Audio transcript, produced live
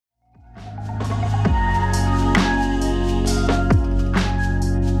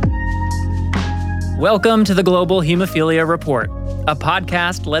Welcome to the Global Hemophilia Report, a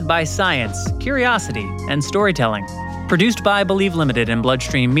podcast led by science, curiosity, and storytelling. Produced by Believe Limited and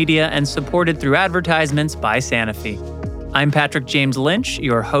Bloodstream Media and supported through advertisements by Sanofi. I'm Patrick James Lynch,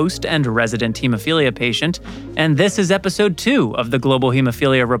 your host and resident hemophilia patient, and this is episode 2 of the Global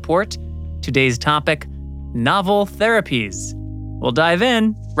Hemophilia Report. Today's topic, novel therapies. We'll dive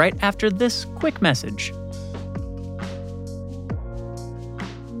in right after this quick message.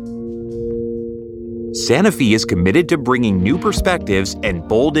 Sanofi is committed to bringing new perspectives and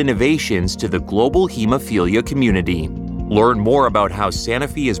bold innovations to the global hemophilia community. Learn more about how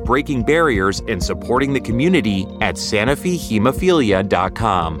Sanofi is breaking barriers and supporting the community at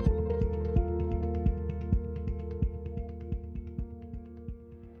sanofihemophilia.com.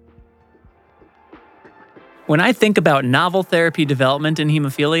 When I think about novel therapy development in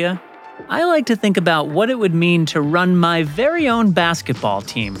hemophilia, I like to think about what it would mean to run my very own basketball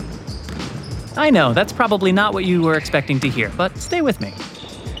team. I know, that's probably not what you were expecting to hear, but stay with me.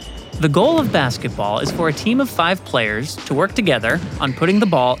 The goal of basketball is for a team of 5 players to work together on putting the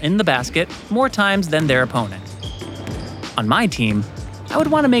ball in the basket more times than their opponent. On my team, I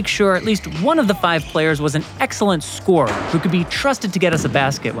would want to make sure at least one of the 5 players was an excellent scorer who could be trusted to get us a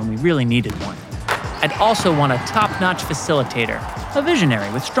basket when we really needed one. I'd also want a top-notch facilitator, a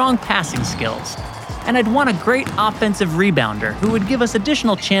visionary with strong passing skills. And I'd want a great offensive rebounder who would give us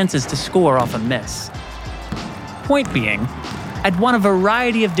additional chances to score off a miss. Point being, I'd want a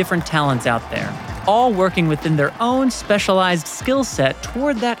variety of different talents out there, all working within their own specialized skill set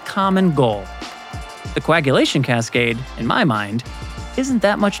toward that common goal. The coagulation cascade, in my mind, isn't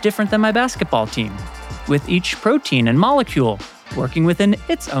that much different than my basketball team, with each protein and molecule working within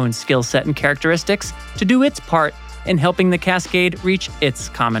its own skill set and characteristics to do its part in helping the cascade reach its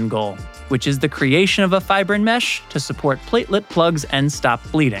common goal, which is the creation of a fibrin mesh to support platelet plugs and stop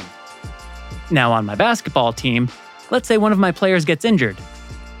bleeding. Now on my basketball team, let's say one of my players gets injured.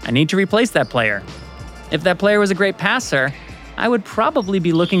 I need to replace that player. If that player was a great passer, I would probably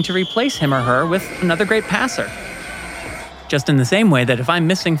be looking to replace him or her with another great passer. Just in the same way that if I'm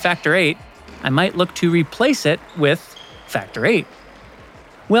missing factor 8, I might look to replace it with factor 8.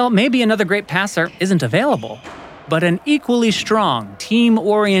 Well, maybe another great passer isn't available, but an equally strong,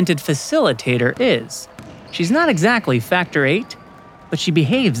 team-oriented facilitator is. She's not exactly factor 8, but she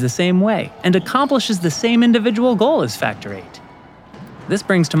behaves the same way and accomplishes the same individual goal as factor 8. This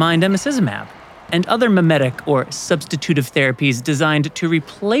brings to mind emicizumab and other mimetic or substitutive therapies designed to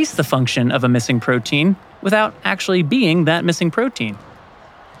replace the function of a missing protein without actually being that missing protein.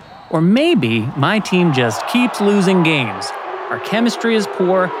 Or maybe my team just keeps losing games. Our chemistry is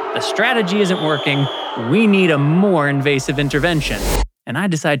poor, the strategy isn't working, we need a more invasive intervention. And I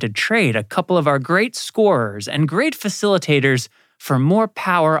decide to trade a couple of our great scorers and great facilitators for more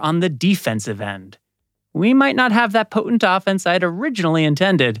power on the defensive end. We might not have that potent offense I'd originally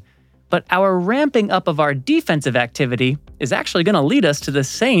intended, but our ramping up of our defensive activity is actually going to lead us to the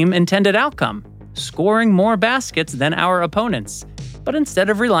same intended outcome, scoring more baskets than our opponents. But instead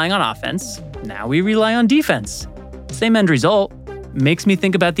of relying on offense, now we rely on defense. Same end result. Makes me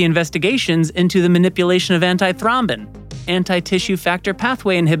think about the investigations into the manipulation of antithrombin, anti-tissue factor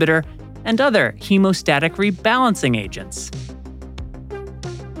pathway inhibitor, and other hemostatic rebalancing agents.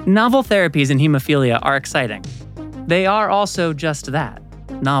 Novel therapies in hemophilia are exciting. They are also just that,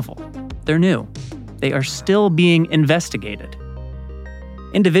 novel. They're new. They are still being investigated.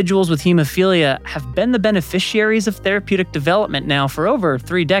 Individuals with hemophilia have been the beneficiaries of therapeutic development now for over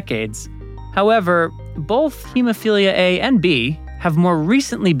 3 decades. However, both hemophilia A and B have more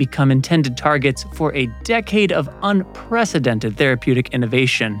recently become intended targets for a decade of unprecedented therapeutic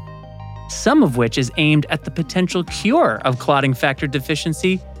innovation, some of which is aimed at the potential cure of clotting factor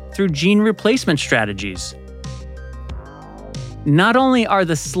deficiency through gene replacement strategies. Not only are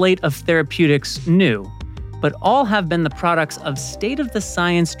the slate of therapeutics new, but all have been the products of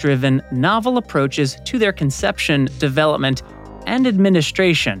state-of-the-science-driven novel approaches to their conception, development, and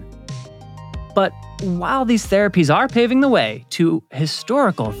administration. But while these therapies are paving the way to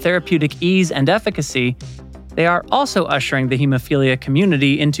historical therapeutic ease and efficacy, they are also ushering the hemophilia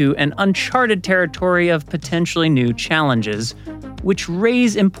community into an uncharted territory of potentially new challenges, which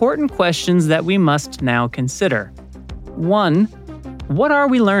raise important questions that we must now consider. 1. What are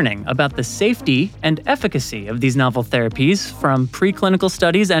we learning about the safety and efficacy of these novel therapies from preclinical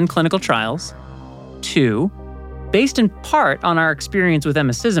studies and clinical trials? 2. Based in part on our experience with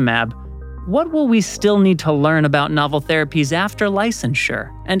emicizumab, what will we still need to learn about novel therapies after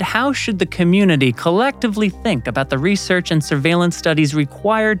licensure? And how should the community collectively think about the research and surveillance studies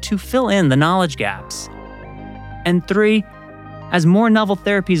required to fill in the knowledge gaps? And 3, as more novel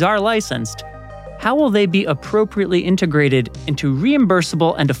therapies are licensed, How will they be appropriately integrated into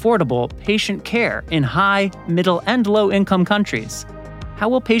reimbursable and affordable patient care in high, middle, and low-income countries? How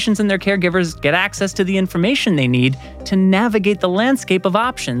will patients and their caregivers get access to the information they need to navigate the landscape of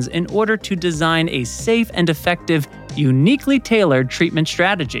options in order to design a safe and effective, uniquely tailored treatment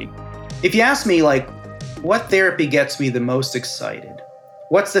strategy? If you ask me, what therapy gets me the most excited?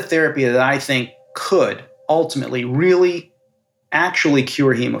 What's the therapy that I think could ultimately really actually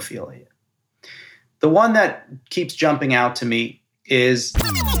cure hemophilia? The one that keeps jumping out to me is...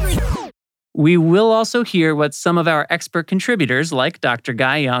 We will also hear what some of our expert contributors, like Dr.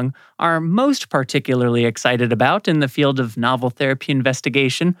 Guy Young, are most particularly excited about in the field of novel therapy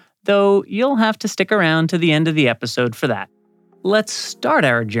investigation, though you'll have to stick around to the end of the episode for that. Let's start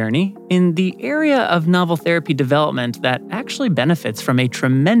our journey in the area of novel therapy development that actually benefits from a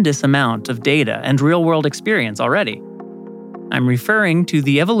tremendous amount of data and real-world experience already. I'm referring to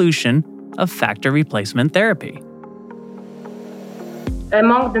the evolution of factor replacement therapy.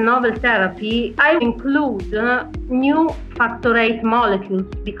 Among the novel therapy, I include new factor VIII molecules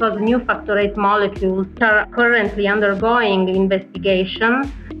because new factor VIII molecules are currently undergoing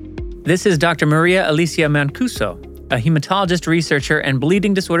investigation. This is Dr. Maria Alicia Mancuso, a hematologist researcher and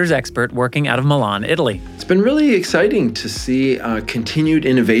bleeding disorders expert working out of Milan, Italy. It's been really exciting to see continued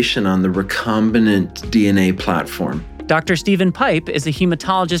innovation on the recombinant DNA platform. Dr. Stephen Pipe is a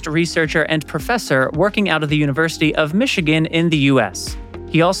hematologist researcher and professor working out of the University of Michigan in the U.S.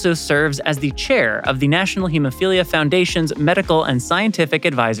 He also serves as the chair of the National Hemophilia Foundation's Medical and Scientific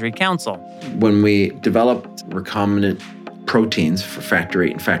Advisory Council. When we developed recombinant proteins for factor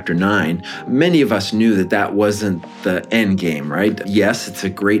VIII and factor IX, many of us knew that wasn't the end game, right? Yes, it's a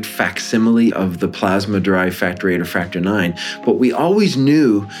great facsimile of the plasma-derived factor VIII or factor IX, but we always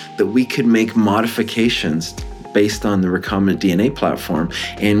knew that we could make modifications based on the recombinant DNA platform,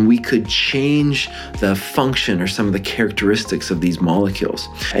 and we could change the function or some of the characteristics of these molecules.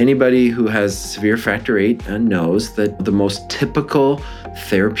 Anybody who has severe factor VIII knows that the most typical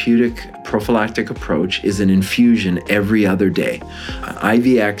therapeutic prophylactic approach is an infusion every other day.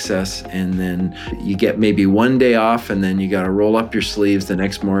 IV access, and then you get maybe one day off, and then you got to roll up your sleeves the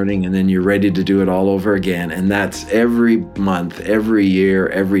next morning, and then you're ready to do it all over again. And that's every month, every year,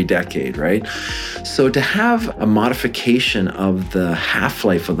 every decade, right? So to have a modification of the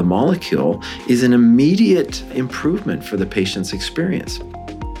half-life of the molecule is an immediate improvement for the patient's experience.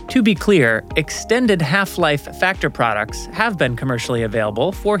 To be clear, extended half-life factor products have been commercially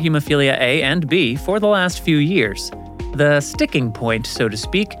available for hemophilia A and B for the last few years. The sticking point, so to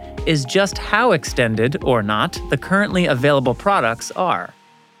speak, is just how extended or not the currently available products are.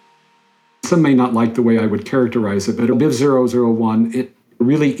 Some may not like the way I would characterize it, but BIV001, it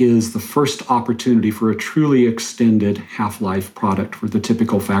really is the first opportunity for a truly extended half-life product for the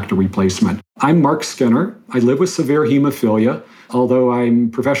typical factor replacement. I'm Mark Skinner. I live with severe hemophilia. Although I'm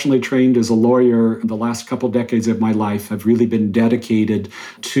professionally trained as a lawyer, the last couple decades of my life have really been dedicated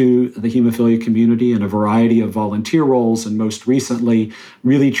to the hemophilia community in a variety of volunteer roles, and most recently,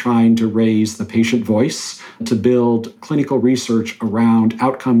 really trying to raise the patient voice to build clinical research around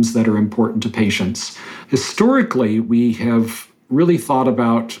outcomes that are important to patients. Historically, we have really thought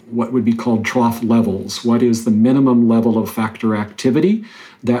about what would be called trough levels. What is the minimum level of factor activity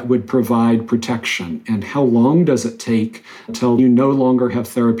that would provide protection? And how long does it take until you no longer have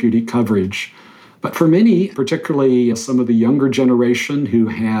therapeutic coverage? But for many, particularly some of the younger generation who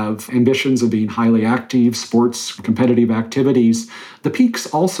have ambitions of being highly active, sports, competitive activities, the peaks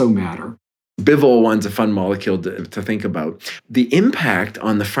also matter. BIV001's a fun molecule to think about. The impact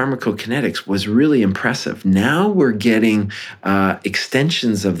on the pharmacokinetics was really impressive. Now we're getting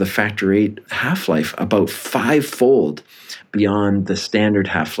extensions of the factor VIII half-life about 5-fold beyond the standard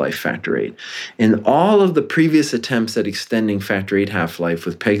half-life factor VIII. And all of the previous attempts at extending factor VIII half-life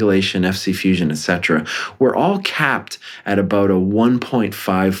with pegylation, Fc fusion, etc., were all capped at about a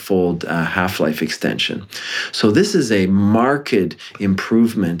 1.5-fold half-life extension. So this is a marked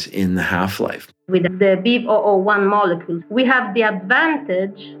improvement in the half-life. With the BIV001 molecules, we have the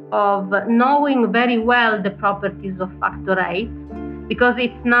advantage of knowing very well the properties of factor VIII, because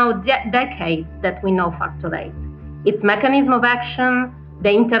it's now decades that we know factor VIII. Its mechanism of action,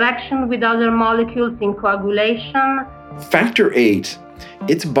 the interaction with other molecules in coagulation. Factor VIII,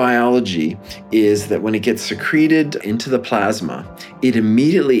 its biology is that when it gets secreted into the plasma, it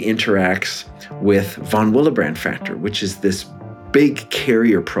immediately interacts with von Willebrand factor, which is this big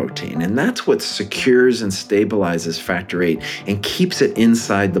carrier protein, and that's what secures and stabilizes factor VIII and keeps it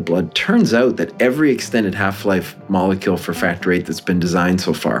inside the blood. Turns out that every extended half-life molecule for factor VIII that's been designed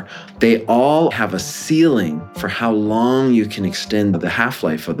so far, they all have a ceiling for how long you can extend the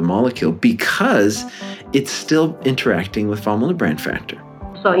half-life of the molecule because it's still interacting with von Willebrand factor.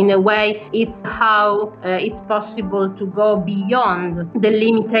 So in a way, it's how it's possible to go beyond the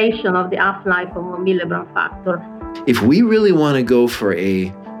limitation of the half-life of von Willebrand factor. If we really want to go for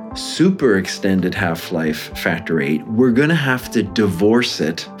a super extended half-life factor VIII, we're going to have to divorce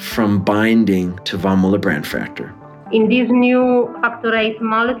it from binding to von Willebrand factor. In this new factor VIII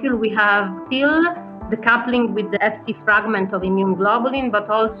molecule, we have still the coupling with the Fc fragment of immune globulin, but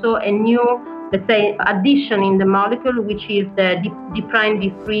also a new, let's say, addition in the molecule, which is the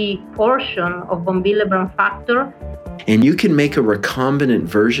D'-D3 portion of von Willebrand factor. And you can make a recombinant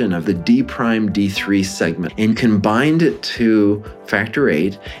version of the D'-D3 segment and can bind it to factor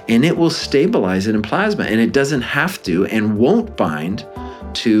VIII, and it will stabilize it in plasma. And it doesn't have to and won't bind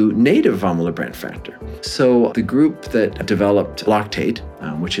to native von Willebrand factor. So the group that developed lactate,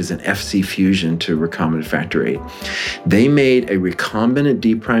 which is an Fc fusion to recombinant factor VIII, they made a recombinant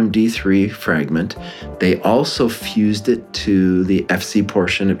D'-D3 fragment. They also fused it to the Fc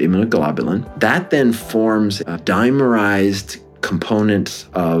portion of immunoglobulin. That then forms a dimerized component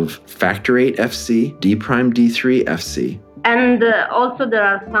of factor VIII Fc, D'-D3 Fc. And also there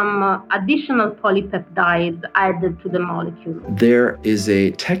are some additional polypeptides added to the molecule. There is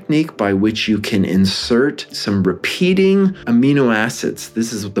a technique by which you can insert some repeating amino acids.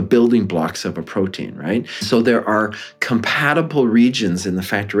 This is the building blocks of a protein, right? So there are compatible regions in the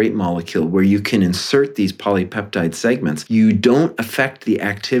factor VIII molecule where you can insert these polypeptide segments. You don't affect the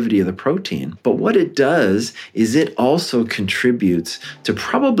activity of the protein, but what it does is it also contributes to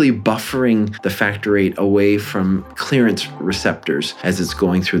probably buffering the factor VIII away from clearance receptors as it's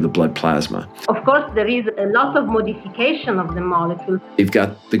going through the blood plasma. Of course, there is a lot of modification of the molecule. You've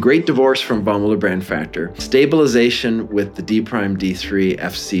got the great divorce from von Willebrand factor, stabilization with the D'-D3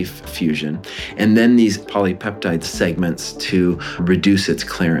 Fc fusion, and then these polypeptide segments to reduce its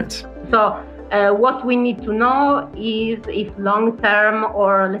clearance. So what we need to know is if long-term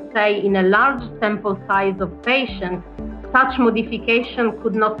or let's say in a large sample size of patients, such modification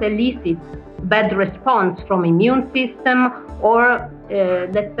could not elicit bad response from immune system or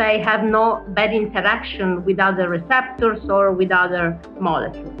let's say have no bad interaction with other receptors or with other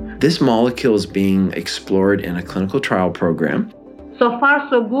molecules. This molecule is being explored in a clinical trial program. So far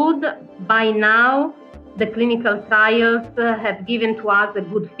so good. By now the clinical trials have given to us a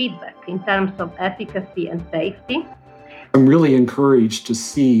good feedback in terms of efficacy and safety. I'm really encouraged to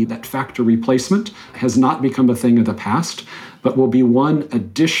see that factor replacement has not become a thing of the past, but will be one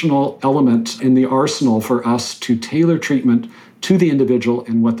additional element in the arsenal for us to tailor treatment to the individual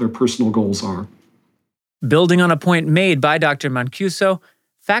and what their personal goals are. Building on a point made by Dr. Mancuso,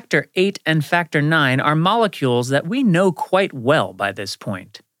 factor VIII and factor IX are molecules that we know quite well by this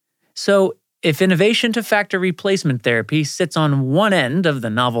point. So, if innovation to factor replacement therapy sits on one end of the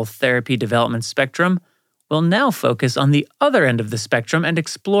novel therapy development spectrum, we'll now focus on the other end of the spectrum and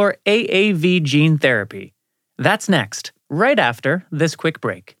explore AAV gene therapy. That's next, right after this quick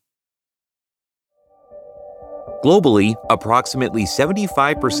break. Globally, approximately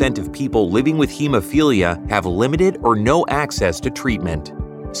 75% of people living with hemophilia have limited or no access to treatment.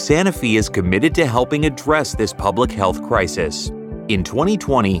 Sanofi is committed to helping address this public health crisis. In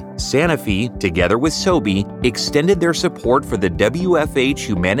 2020, Sanofi, together with Sobi, extended their support for the WFH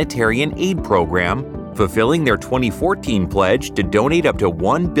Humanitarian Aid Program, fulfilling their 2014 pledge to donate up to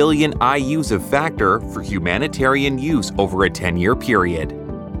 1 billion IUs of factor for humanitarian use over a 10-year period.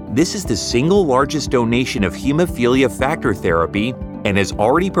 This is the single largest donation of hemophilia factor therapy and has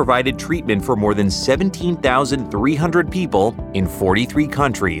already provided treatment for more than 17,300 people in 43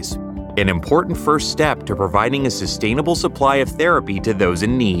 countries, an important first step to providing a sustainable supply of therapy to those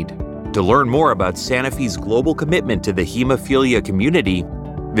in need. To learn more about Sanofi's global commitment to the hemophilia community,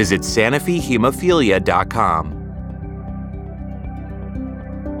 visit SanofiHemophilia.com.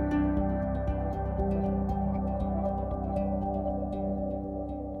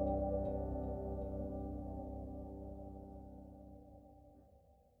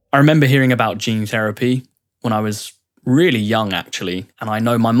 I remember hearing about gene therapy when I was really young, actually. And I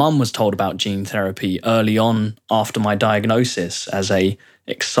know my mum was told about gene therapy early on after my diagnosis as a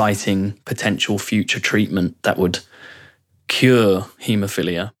exciting potential future treatment that would cure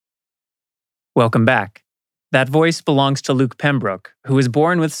haemophilia. Welcome back. That voice belongs to Luke Pembroke, who was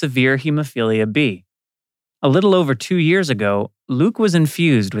born with severe hemophilia B. A little over 2 years ago, Luke was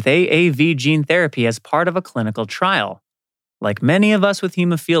infused with AAV gene therapy as part of a clinical trial. Like many of us with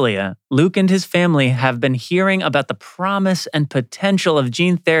hemophilia, Luke and his family have been hearing about the promise and potential of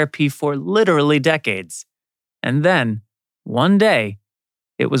gene therapy for literally decades. And then, one day,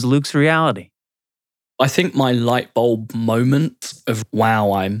 it was Luke's reality. I think my light bulb moment of,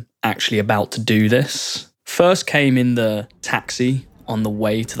 wow, I'm actually about to do this, first came in the taxi on the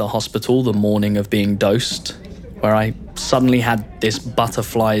way to the hospital the morning of being dosed, where I suddenly had this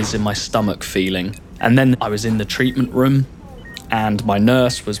butterflies in my stomach feeling. And then I was in the treatment room, and my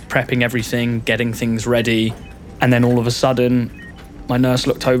nurse was prepping everything, getting things ready. And then all of a sudden, my nurse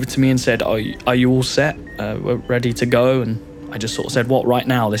looked over to me and said, are you all set? We're ready to go. And I just sort of said, what, right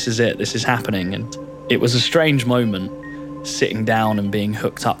now? This is it. This is happening. And it was a strange moment, sitting down and being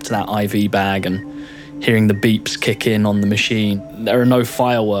hooked up to that IV bag and hearing the beeps kick in on the machine. There are no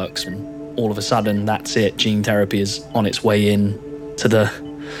fireworks. And all of a sudden, that's it. Gene therapy is on its way in to the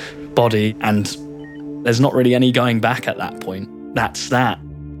body. And there's not really any going back at that point. That's that.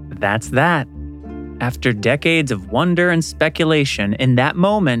 That's that. After decades of wonder and speculation, in that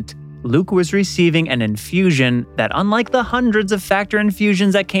moment, Luke was receiving an infusion that, unlike the hundreds of factor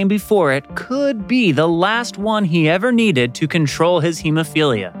infusions that came before it, could be the last one he ever needed to control his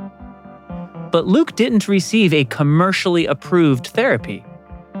hemophilia. But Luke didn't receive a commercially approved therapy.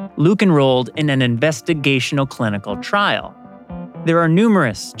 Luke enrolled in an investigational clinical trial. There are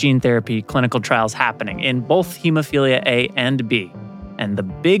numerous gene therapy clinical trials happening in both hemophilia A and B. And the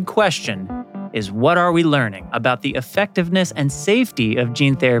big question is, what are we learning about the effectiveness and safety of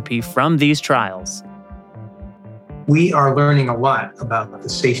gene therapy from these trials? We are learning a lot about the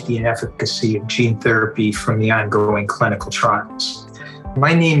safety and efficacy of gene therapy from the ongoing clinical trials.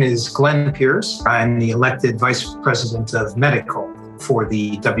 My name is Glenn Pierce. I'm the elected Vice President of Medical for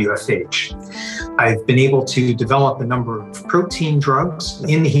the WFH. I've been able to develop a number of protein drugs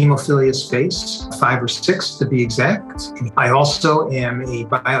in the hemophilia space, 5 or 6 to be exact. I also am a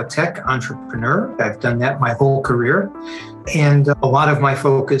biotech entrepreneur. I've done that my whole career. And a lot of my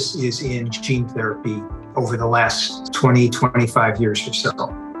focus is in gene therapy over the last 20, 25 years or so.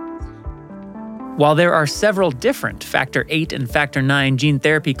 While there are several different Factor VIII and Factor IX gene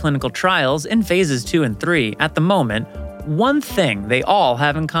therapy clinical trials in phases 2 and 3 at the moment, one thing they all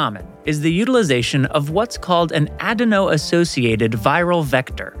have in common is the utilization of what's called an adeno-associated viral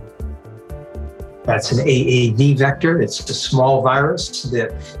vector. That's an AAV vector. It's a small virus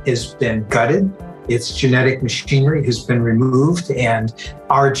that has been gutted. Its genetic machinery has been removed, and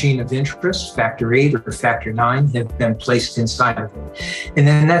our gene of interest, Factor VIII or Factor IX, have been placed inside of it. And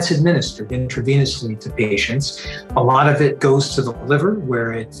then that's administered intravenously to patients. A lot of it goes to the liver,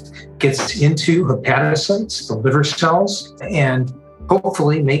 where it gets into hepatocytes, the liver cells, and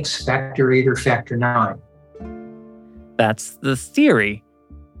hopefully makes Factor VIII or Factor IX. That's the theory.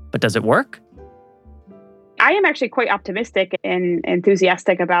 But does it work? I am actually quite optimistic and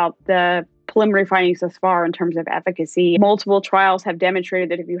enthusiastic about the preliminary findings thus far in terms of efficacy. Multiple trials have demonstrated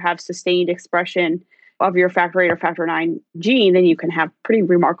that if you have sustained expression of your Factor VIII or Factor IX gene, then you can have pretty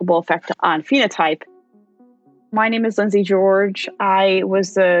remarkable effect on phenotype. My name is Lindsay George. I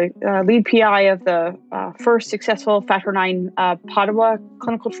was the lead PI of the first successful Factor IX Padua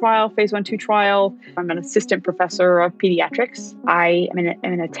clinical trial, phase 1/2 trial. I'm an assistant professor of pediatrics. I am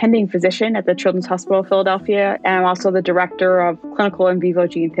an attending physician at the Children's Hospital of Philadelphia, and I'm also the director of clinical in vivo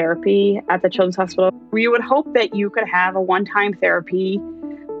gene therapy at the Children's Hospital. We would hope that you could have a one-time therapy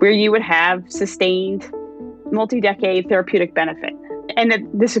where you would have sustained multi-decade therapeutic benefit, and that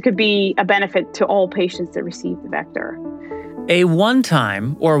this could be a benefit to all patients that receive the vector. A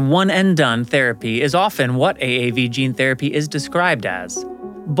one-time or one-and-done therapy is often what AAV gene therapy is described as.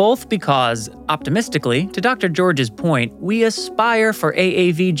 Both because, optimistically, to Dr. George's point, we aspire for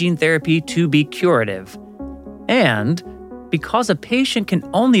AAV gene therapy to be curative. And because a patient can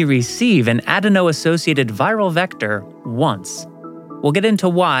only receive an adeno-associated viral vector once. We'll get into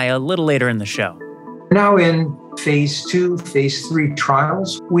why a little later in the show. Now in phase 2, phase 3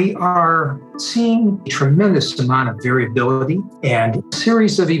 trials, we are seeing a tremendous amount of variability and a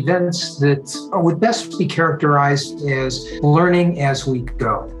series of events that would best be characterized as learning as we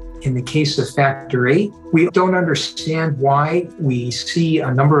go. In the case of Factor VIII, we don't understand why we see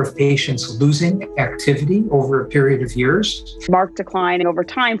a number of patients losing activity over a period of years. Marked decline over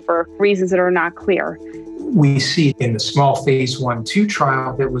time for reasons that are not clear. We see in the small phase 1/2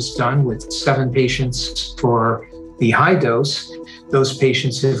 trial that was done with 7 patients for the high dose, those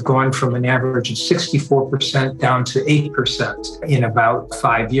patients have gone from an average of 64% down to 8% in about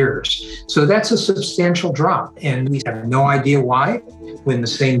 5 years. So that's a substantial drop, and we have no idea why when the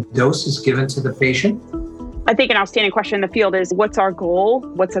same dose is given to the patient. I think an outstanding question in the field is, what's our goal?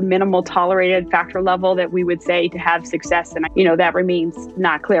 What's a minimal tolerated factor level that we would say to have success? And, that remains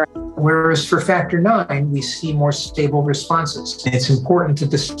not clear. Whereas for factor 9, we see more stable responses. It's important to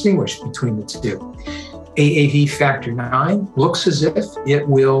distinguish between the two. AAV factor 9 looks as if it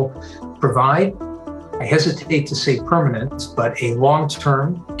will provide, I hesitate to say permanent, but a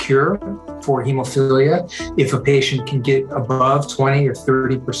long-term cure for hemophilia if a patient can get above 20 or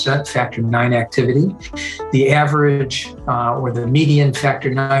 30% factor 9 activity. The average or the median factor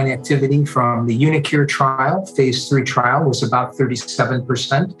 9 activity from the Unicure trial, phase 3 trial, was about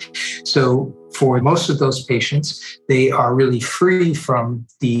 37%. So for most of those patients, they are really free from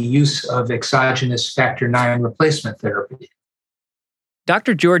the use of exogenous factor 9 replacement therapy.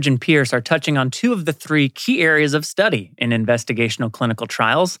 Dr. George and Pierce are touching on two of the three key areas of study in investigational clinical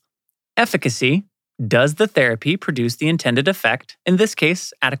trials. Efficacy: does the therapy produce the intended effect, in this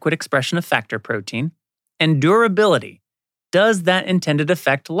case, adequate expression of factor protein? And durability: does that intended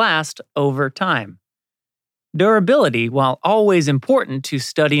effect last over time? Durability, while always important to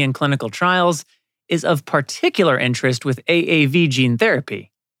study in clinical trials, is of particular interest with AAV gene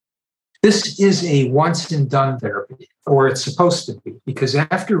therapy. This is a once-and-done therapy, or it's supposed to be, because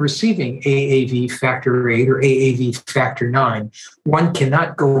after receiving AAV factor 8 or AAV factor 9, one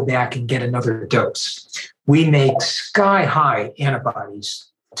cannot go back and get another dose. We make sky-high antibodies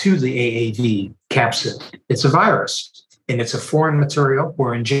to the AAV capsid. It's a virus, and it's a foreign material.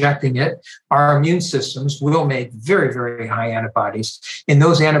 We're injecting it. Our immune systems will make very, very high antibodies, and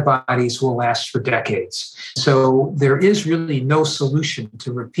those antibodies will last for decades. So there is really no solution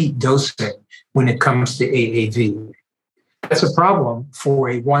to repeat dosing when it comes to AAV. That's a problem for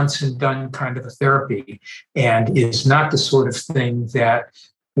a once-and-done kind of a therapy, and is not the sort of thing that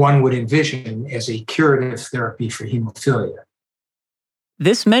one would envision as a curative therapy for hemophilia.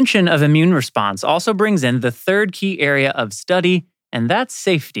 This mention of immune response also brings in the third key area of study, and that's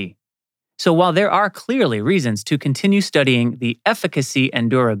safety. So while there are clearly reasons to continue studying the efficacy and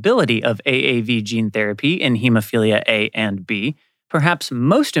durability of AAV gene therapy in hemophilia A and B, perhaps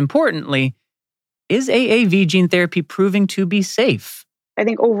most importantly, is AAV gene therapy proving to be safe? I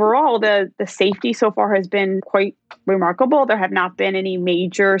think overall, the safety so far has been quite remarkable. There have not been any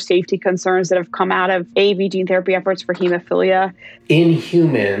major safety concerns that have come out of AAV gene therapy efforts for hemophilia. In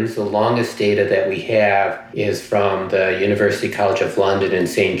humans, the longest data that we have is from the University College of London and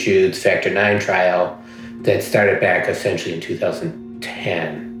St. Jude's Factor 9 trial that started back essentially in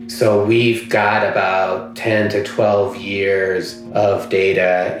 2010. So we've got about 10 to 12 years of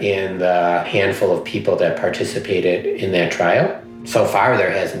data in the handful of people that participated in that trial. So far,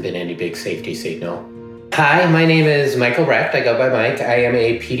 there hasn't been any big safety signal. Hi, my name is Michael Recht. I go by Mike. I am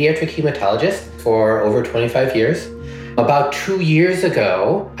a pediatric hematologist for over 25 years. About 2 years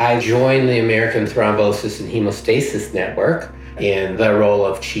ago, I joined the American Thrombosis and Hemostasis Network in the role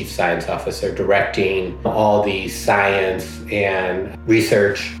of Chief Science Officer, directing all the science and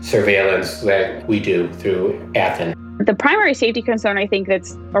research surveillance that we do through Athens. The primary safety concern, I think,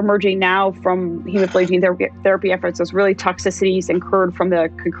 that's emerging now from hemophilia gene therapy efforts is really toxicities incurred from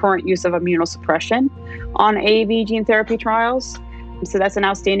the concurrent use of immunosuppression on AAV gene therapy trials. So that's an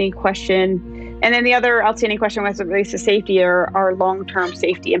outstanding question. And then the other outstanding question as it relates to safety are long-term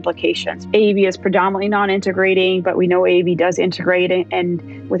safety implications. AAV is predominantly non-integrating, but we know AAV does integrate,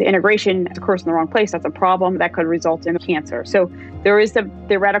 and with integration, of course, in the wrong place, that's a problem that could result in cancer. So there is the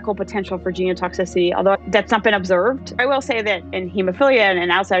theoretical potential for genotoxicity, although that's not been observed. I will say that in hemophilia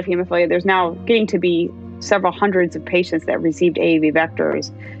and outside of hemophilia, there's now getting to be several hundreds of patients that received AAV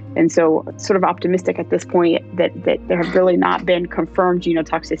vectors. And so sort of optimistic at this point that there have really not been confirmed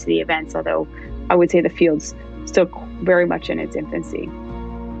genotoxicity events, although I would say the field's still very much in its infancy.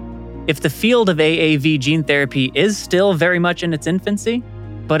 If the field of AAV gene therapy is still very much in its infancy,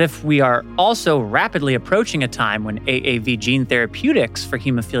 but if we are also rapidly approaching a time when AAV gene therapeutics for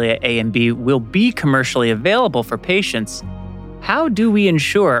hemophilia A and B will be commercially available for patients, how do we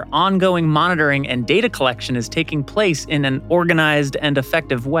ensure ongoing monitoring and data collection is taking place in an organized and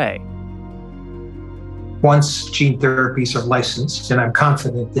effective way? Once gene therapies are licensed, and I'm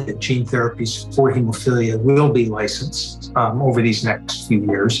confident that gene therapies for hemophilia will be licensed over these next few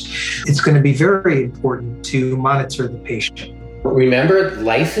years, it's going to be very important to monitor the patient. Remember,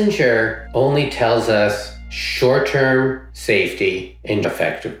 licensure only tells us short-term safety and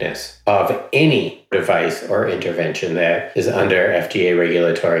effectiveness of any device or intervention that is under FDA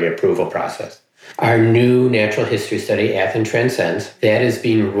regulatory approval process. Our new natural history study, Athens Transcends, that is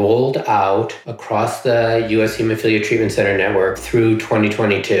being rolled out across the U.S. Hemophilia Treatment Center network through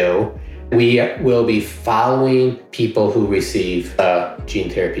 2022. We will be following people who receive a gene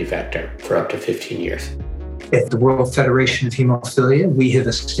therapy vector for up to 15 years. At the World Federation of Hemophilia, we have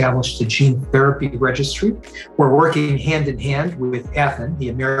established a gene therapy registry. We're working hand in hand with ATHEN, the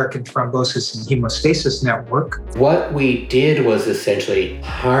American Thrombosis and Hemostasis Network. What we did was essentially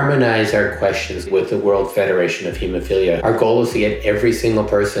harmonize our questions with the World Federation of Hemophilia. Our goal is to get every single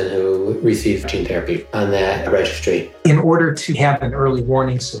person who receives gene therapy on that registry. In order to have an early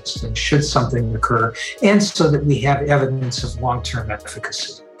warning system should something occur, and so that we have evidence of long-term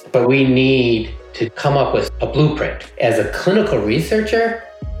efficacy. But we need to come up with a blueprint. As a clinical researcher,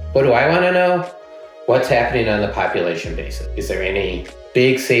 what do I want to know? What's happening on the population basis? Is there any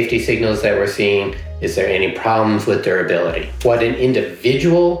big safety signals that we're seeing? Is there any problems with durability? What an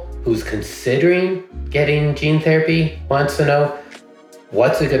individual who's considering getting gene therapy wants to know,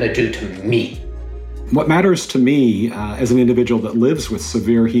 what's it going to do to me? What matters to me as an individual that lives with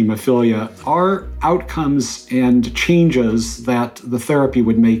severe hemophilia are outcomes and changes that the therapy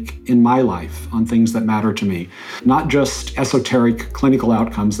would make in my life on things that matter to me, not just esoteric clinical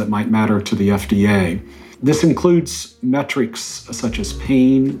outcomes that might matter to the FDA. This includes metrics such as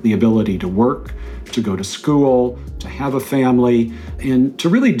pain, the ability to work, to go to school, to have a family, and to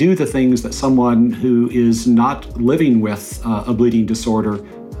really do the things that someone who is not living with a bleeding disorder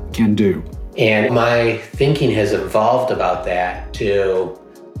can do. And my thinking has evolved about that to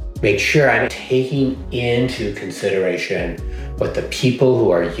make sure I'm taking into consideration what the people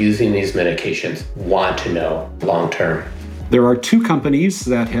who are using these medications want to know long-term. There are 2 companies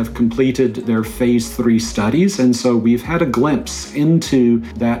that have completed their phase 3 studies, and so we've had a glimpse into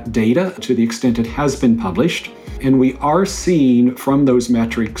that data to the extent it has been published. And we are seeing from those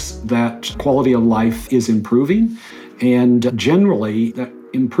metrics that quality of life is improving, and generally that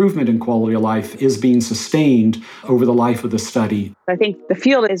improvement in quality of life is being sustained over the life of the study. I think the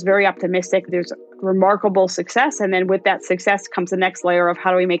field is very optimistic. There's remarkable success. And then with that success comes the next layer of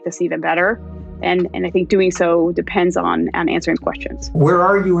how do we make this even better? And I think doing so depends on answering questions. Where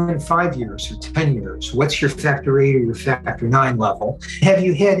are you in 5 years or 10 years? What's your factor 8 or your factor 9 level? Have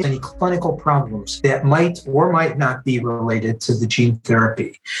you had any clinical problems that might or might not be related to the gene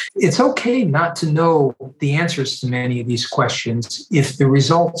therapy? It's okay not to know the answers to many of these questions if the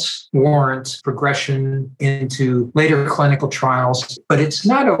results warrant progression into later clinical trials, but it's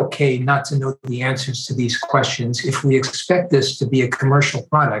not okay not to know the answers to these questions if we expect this to be a commercial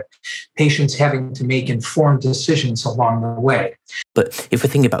product. Patients having to make informed decisions along the way. But if we're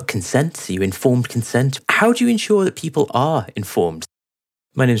thinking about consent, so you informed consent, how do you ensure that people are informed?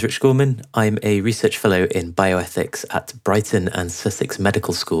 My name is Rich Gorman. I'm a research fellow in bioethics at Brighton and Sussex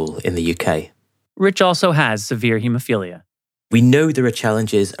Medical School in the UK. Rich also has severe hemophilia. We know there are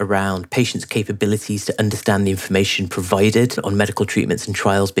challenges around patients' capabilities to understand the information provided on medical treatments and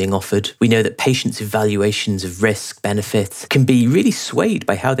trials being offered. We know that patients' evaluations of risk, benefits can be really swayed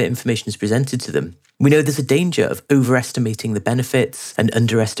by how their information is presented to them. We know there's a danger of overestimating the benefits and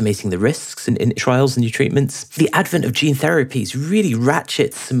underestimating the risks in trials and new treatments. The advent of gene therapies really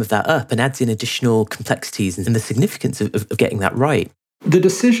ratchets some of that up and adds in additional complexities and the significance of getting that right. The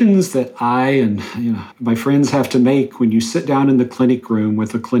decisions that I and my friends have to make when you sit down in the clinic room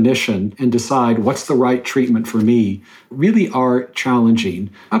with a clinician and decide what's the right treatment for me really are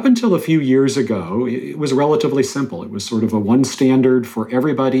challenging. Up until a few years ago, it was relatively simple. It was sort of a one standard for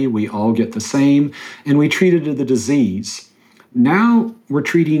everybody. We all get the same, and we treated the disease. Now we're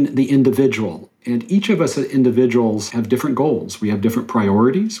treating the individual. And each of us as individuals have different goals. We have different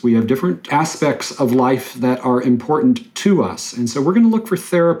priorities. We have different aspects of life that are important to us. And so we're going to look for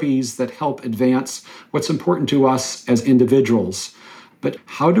therapies that help advance what's important to us as individuals. But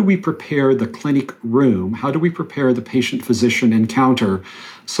how do we prepare the clinic room? How do we prepare the patient-physician encounter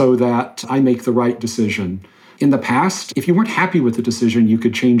so that I make the right decision? In the past, if you weren't happy with the decision, you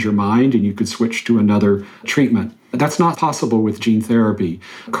could change your mind and you could switch to another treatment. That's not possible with gene therapy.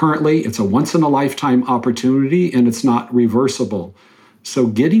 Currently, it's a once-in-a-lifetime opportunity and it's not reversible. So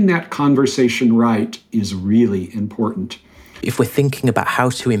getting that conversation right is really important. If we're thinking about how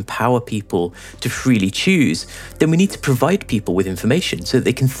to empower people to freely choose, then we need to provide people with information so that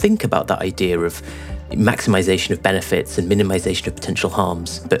they can think about that idea of maximization of benefits and minimization of potential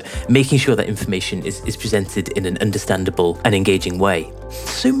harms, but making sure that information is presented in an understandable and engaging way.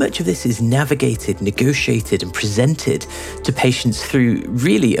 So much of this is navigated, negotiated, and presented to patients through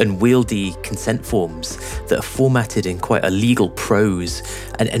really unwieldy consent forms that are formatted in quite a legal prose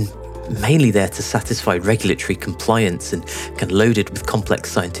and mainly there to satisfy regulatory compliance and kind of loaded with complex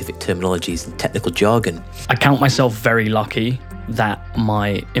scientific terminologies and technical jargon. I count myself very lucky that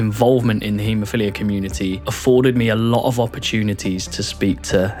my involvement in the haemophilia community afforded me a lot of opportunities to speak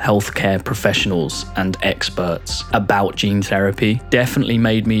to healthcare professionals and experts about gene therapy. Definitely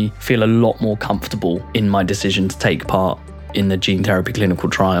made me feel a lot more comfortable in my decision to take part in the gene therapy clinical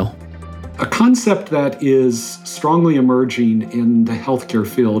trial. A concept that is strongly emerging in the healthcare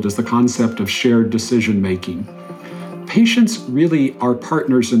field is the concept of shared decision-making. Patients really are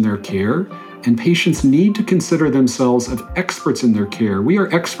partners in their care, and patients need to consider themselves as experts in their care. We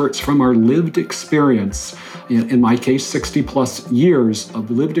are experts from our lived experience. In my case, 60 plus years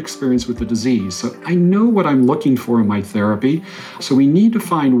of lived experience with the disease. So I know what I'm looking for in my therapy. So we need to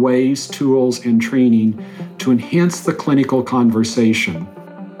find ways, tools, and training to enhance the clinical conversation.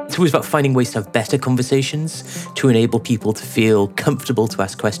 It's always about finding ways to have better conversations to enable people to feel comfortable to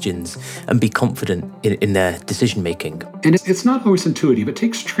ask questions and be confident in their decision-making. And it's not always intuitive. It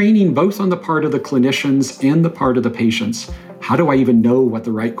takes training both on the part of the clinicians and the part of the patients. How do I even know what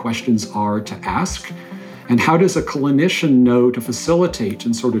the right questions are to ask? And how does a clinician know to facilitate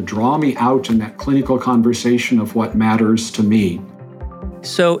and sort of draw me out in that clinical conversation of what matters to me?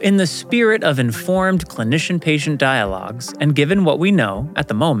 So, in the spirit of informed clinician-patient dialogues, and given what we know at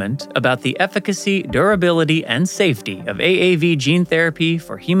the moment about the efficacy, durability, and safety of AAV gene therapy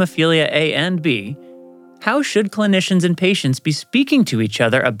for hemophilia A and B, how should clinicians and patients be speaking to each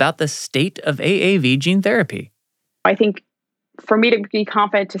other about the state of AAV gene therapy? I think for me to be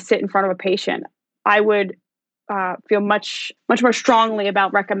confident to sit in front of a patient, I would feel much more strongly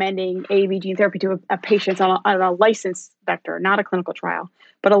about recommending AAV gene therapy to a patient on a licensed vector, not a clinical trial,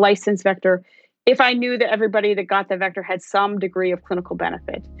 but a licensed vector, if I knew that everybody that got the vector had some degree of clinical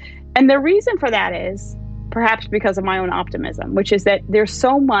benefit. And the reason for that is perhaps because of my own optimism, which is that there's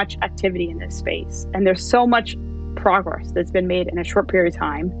so much activity in this space and there's so much progress that's been made in a short period of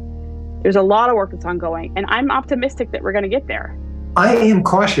time. There's a lot of work that's ongoing, and I'm optimistic that we're going to get there. I am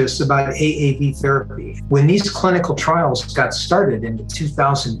cautious about AAV therapy. When these clinical trials got started in the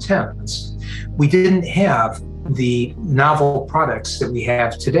 2010s, we didn't have the novel products that we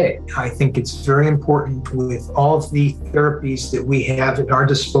have today. I think it's very important with all of the therapies that we have at our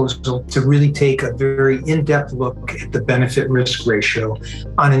disposal to really take a very in-depth look at the benefit-risk ratio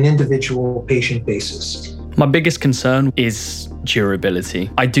on an individual patient basis. My biggest concern is durability.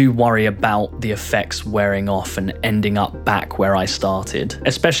 I do worry about the effects wearing off and ending up back where I started,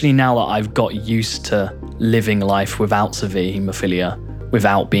 especially now that I've got used to living life without severe haemophilia,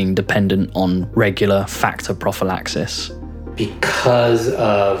 without being dependent on regular factor prophylaxis. Because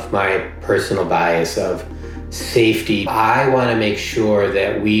of my personal bias of safety, I want to make sure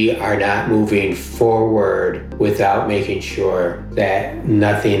that we are not moving forward without making sure that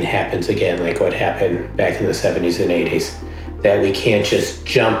nothing happens again like what happened back in the 70s and 80s. That we can't just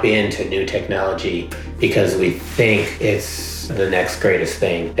jump into new technology because we think it's the next greatest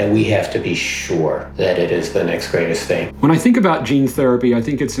thing, that we have to be sure that it is the next greatest thing. When I think about gene therapy, I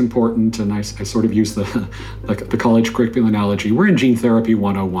think it's important, and I sort of use the college curriculum analogy. We're in gene therapy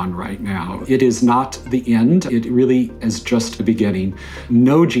 101 right now. It is not the end. It really is just the beginning.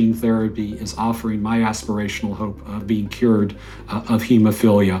 No gene therapy is offering my aspirational hope of being cured of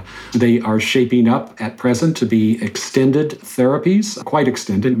hemophilia. They are shaping up at present to be extended therapies, quite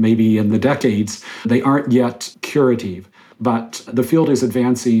extended, maybe in the decades. They aren't yet curative. But the field is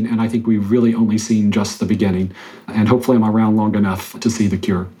advancing, and I think we've really only seen just the beginning. And hopefully I'm around long enough to see the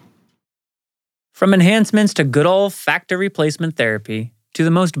cure. From enhancements to good old factor replacement therapy, to the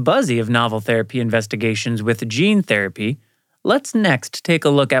most buzzy of novel therapy investigations with gene therapy, let's next take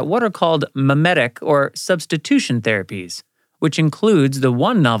a look at what are called mimetic or substitution therapies, which includes the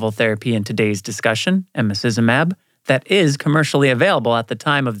one novel therapy in today's discussion, emicizumab, that is commercially available at the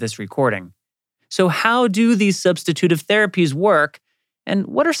time of this recording. So how do these substitutive therapies work, and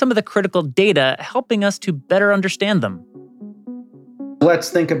what are some of the critical data helping us to better understand them? Let's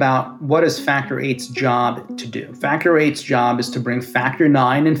think about what is Factor VIII's job to do. Factor VIII's job is to bring Factor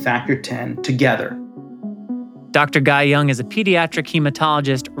IX and Factor X together. Dr. Guy Young is a pediatric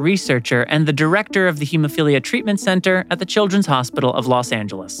hematologist, researcher, and the director of the Hemophilia Treatment Center at the Children's Hospital of Los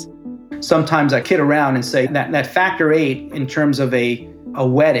Angeles. Sometimes I kid around and say that Factor VIII, in terms of a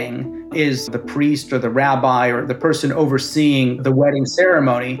wedding, is the priest or the rabbi or the person overseeing the wedding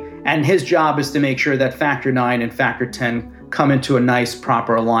ceremony, and his job is to make sure that Factor IX and Factor X come into a nice,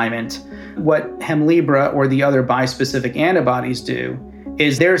 proper alignment. What Hemlibra or the other bispecific antibodies do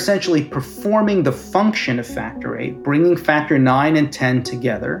is they're essentially performing the function of Factor VIII, bringing Factor IX and X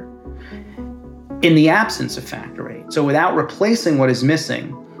together in the absence of Factor VIII. So without replacing what is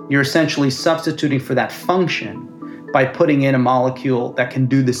missing, you're essentially substituting for that function by putting in a molecule that can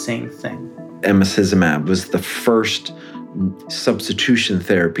do the same thing. Emicizumab was the first substitution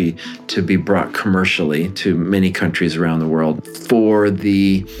therapy to be brought commercially to many countries around the world for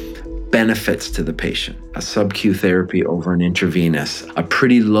the benefits to the patient. A sub-Q therapy over an intravenous, a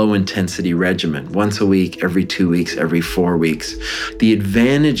pretty low-intensity regimen, once a week, every 2 weeks, every 4 weeks. The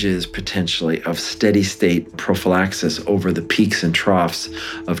advantages, potentially, of steady-state prophylaxis over the peaks and troughs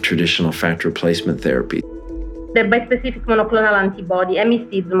of traditional factor replacement therapy. The bispecific monoclonal antibody,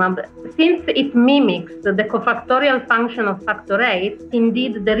 emicizumab, since it mimics the cofactorial function of factor VIII,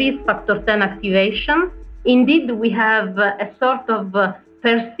 indeed there is factor X activation. Indeed, we have a sort of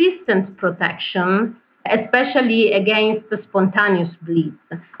persistent protection, especially against spontaneous bleeds.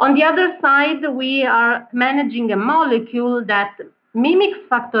 On the other side, we are managing a molecule that mimics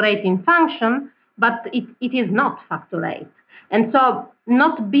factor VIII in function, but it is not factor VIII. And so,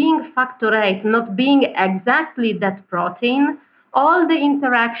 not being factor VIII, not being exactly that protein, all the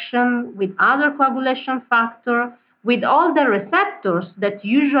interaction with other coagulation factor, with all the receptors that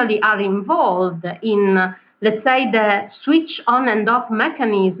usually are involved in, let's say, the switch on and off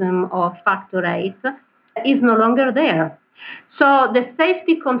mechanism of factor VIII is no longer there. So the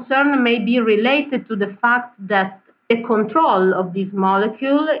safety concern may be related to the fact that the control of this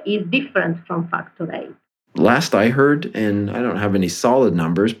molecule is different from factor VIII. Last I heard, and I don't have any solid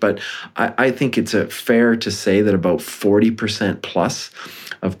numbers, but I think it's fair to say that about 40% plus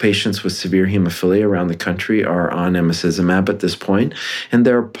of patients with severe hemophilia around the country are on emicizumab at this point. And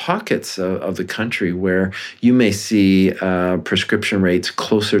there are pockets of the country where you may see prescription rates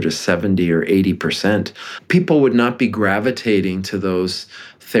closer to 70 or 80%. People would not be gravitating to those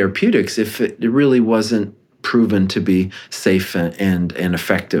therapeutics if it really wasn't proven to be safe and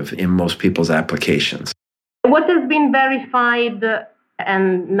effective in most people's applications. What has been verified,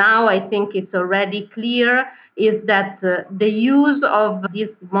 and now I think it's already clear, is that the use of this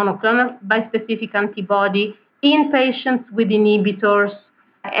monoclonal bispecific antibody in patients with inhibitors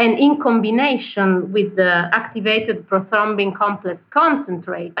and in combination with the activated prothrombin complex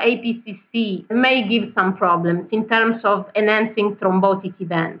concentrate, APCC, may give some problems in terms of enhancing thrombotic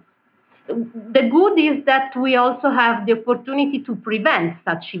events. The good is that we also have the opportunity to prevent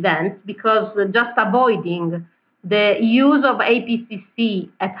such events, because just avoiding the use of APCC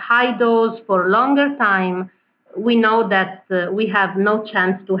at high dose for longer time, we know that we have no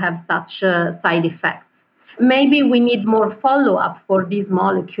chance to have such side effects. Maybe we need more follow-up for this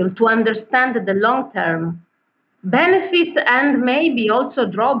molecule to understand the long-term benefits and maybe also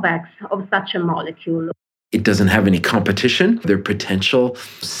drawbacks of such a molecule. It doesn't have any competition. There are potential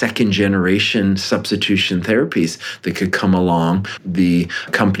second-generation substitution therapies that could come along. The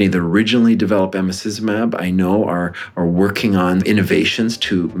company that originally developed emicizumab, I know, are working on innovations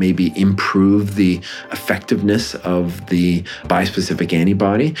to maybe improve the effectiveness of the bispecific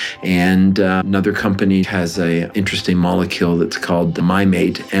antibody. And another company has an interesting molecule that's called the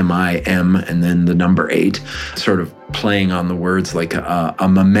MyMate, M-I-M, and then the number 8, sort of playing on the words like a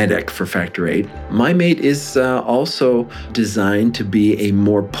mimetic for factor VIII. MyMate is also designed to be a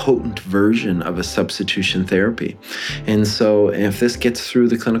more potent version of a substitution therapy. And so if this gets through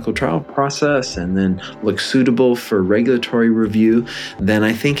the clinical trial process and then looks suitable for regulatory review, then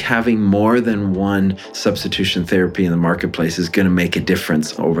I think having more than one substitution therapy in the marketplace is going to make a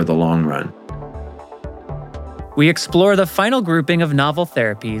difference over the long run. We explore the final grouping of novel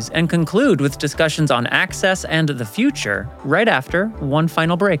therapies and conclude with discussions on access and the future right after one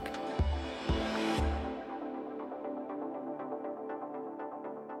final break.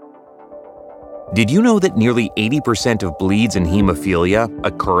 Did you know that nearly 80% of bleeds in hemophilia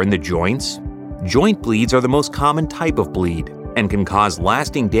occur in the joints? Joint bleeds are the most common type of bleed and can cause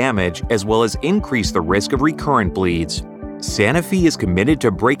lasting damage as well as increase the risk of recurrent bleeds. Sanofi is committed to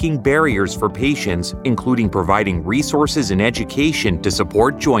breaking barriers for patients, including providing resources and education to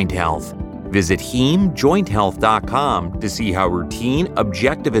support joint health. Visit HemeJointHealth.com to see how routine,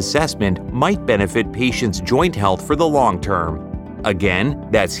 objective assessment might benefit patients' joint health for the long term. Again,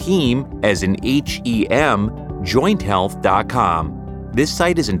 that's Heme, as in H-E-M, jointhealth.com. This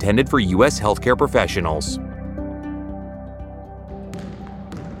site is intended for U.S. healthcare professionals.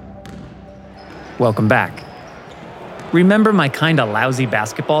 Welcome back. Remember my kinda lousy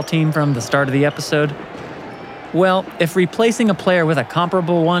basketball team from the start of the episode? Well, if replacing a player with a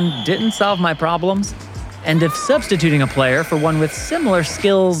comparable one didn't solve my problems, and if substituting a player for one with similar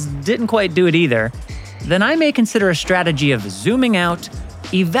skills didn't quite do it either, then I may consider a strategy of zooming out,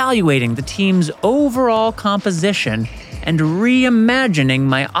 evaluating the team's overall composition, and reimagining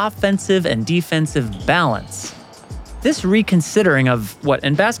my offensive and defensive balance. This reconsidering of what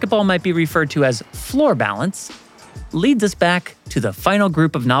in basketball might be referred to as floor balance leads us back to the final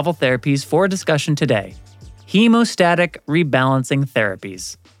group of novel therapies for discussion today, hemostatic rebalancing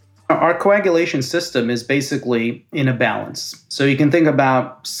therapies. Our coagulation system is basically in a balance. So you can think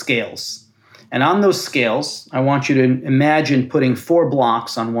about scales. And on those scales, I want you to imagine putting 4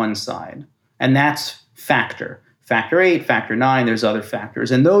 blocks on one side. And that's factor. Factor 8, factor 9, there's other factors.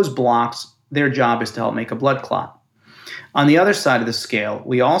 And those blocks, their job is to help make a blood clot. On the other side of the scale,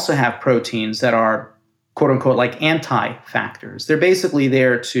 we also have proteins that are, quote unquote, like anti-factors. They're basically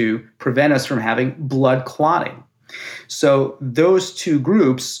there to prevent us from having blood clotting. So those two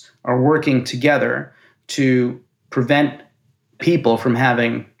groups are working together to prevent people from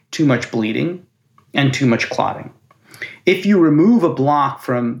having too much bleeding and too much clotting. If you remove a block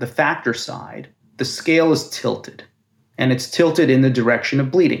from the factor side, the scale is tilted, and it's tilted in the direction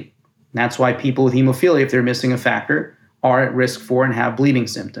of bleeding. That's why people with hemophilia, if they're missing a factor, are at risk for and have bleeding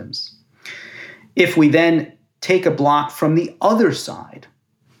symptoms. If we then take a block from the other side,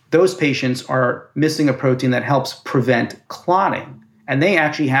 those patients are missing a protein that helps prevent clotting. And they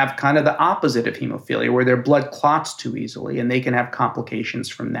actually have kind of the opposite of hemophilia, where their blood clots too easily, and they can have complications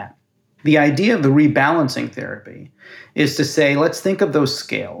from that. The idea of the rebalancing therapy is to say, let's think of those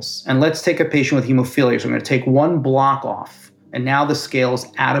scales, and let's take a patient with hemophilia. So I'm going to take one block off, and now the scale's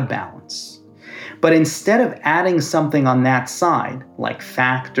out of balance. But instead of adding something on that side, like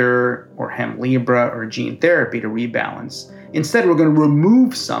factor or Hemlibra or gene therapy to rebalance, instead we're going to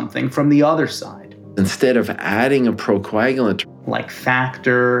remove something from the other side. Instead of adding a procoagulant, like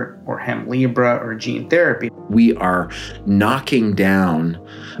factor or Hemlibra or gene therapy, we are knocking down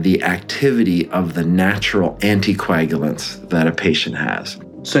the activity of the natural anticoagulants that a patient has.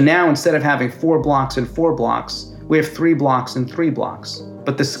 So now instead of having 4 blocks and 4 blocks, we have 3 blocks and 3 blocks.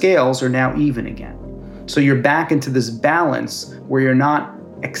 But the scales are now even again. So you're back into this balance where you're not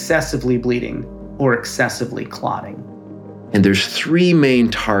excessively bleeding or excessively clotting. And there's 3 main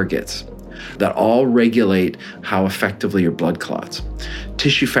targets that all regulate how effectively your blood clots.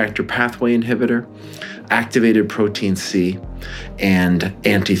 Tissue factor pathway inhibitor, activated protein C, and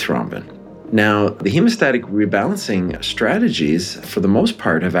antithrombin. Now, the hemostatic rebalancing strategies, for the most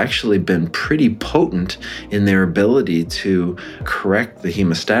part, have actually been pretty potent in their ability to correct the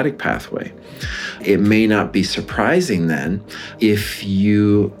hemostatic pathway. It may not be surprising then if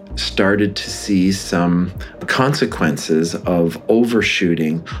you started to see some consequences of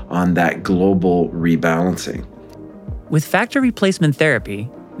overshooting on that global rebalancing. With factor replacement therapy,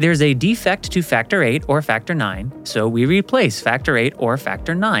 there's a defect to factor 8 or factor 9, so we replace factor 8 or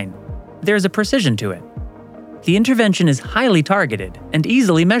factor 9. There's a precision to it. The intervention is highly targeted and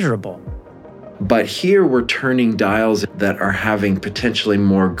easily measurable. But here we're turning dials that are having potentially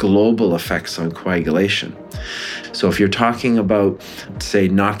more global effects on coagulation. So if you're talking about, say,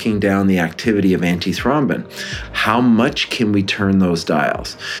 knocking down the activity of antithrombin, how much can we turn those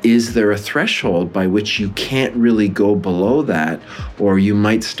dials? Is there a threshold by which you can't really go below that, or you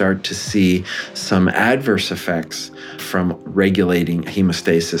might start to see some adverse effects from regulating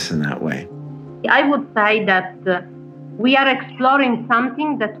hemostasis in that way? I would say that we are exploring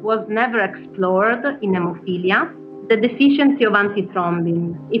something that was never explored in hemophilia, the deficiency of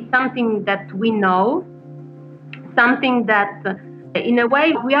antithrombin. It's something that we know, something that in a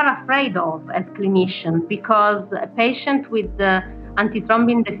way we are afraid of as clinicians, because a patient with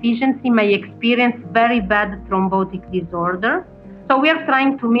antithrombin deficiency may experience very bad thrombotic disorder. So we are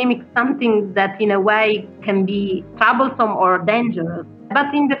trying to mimic something that in a way can be troublesome or dangerous.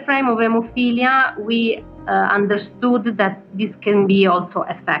 But in the frame of hemophilia, we understood that this can be also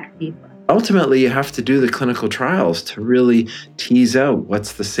effective. Ultimately, you have to do the clinical trials to really tease out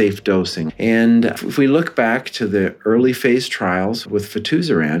what's the safe dosing. And if we look back to the early phase trials with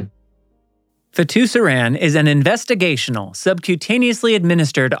fitusiran, Fitusiran is an investigational, subcutaneously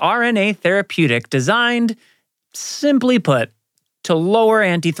administered RNA therapeutic designed, simply put, to lower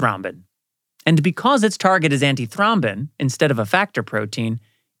antithrombin. And because its target is antithrombin instead of a factor protein,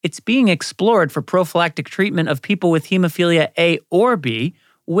 it's being explored for prophylactic treatment of people with hemophilia A or B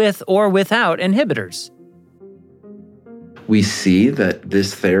with or without inhibitors. We see that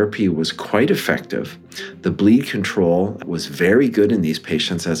this therapy was quite effective. The bleed control was very good in these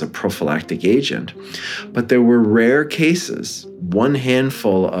patients as a prophylactic agent, but there were rare cases, one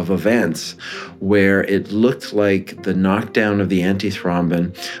handful of events, where it looked like the knockdown of the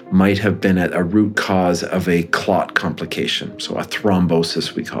antithrombin might have been at a root cause of a clot complication, so a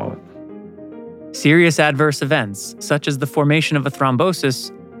thrombosis we call it. Serious adverse events, such as the formation of a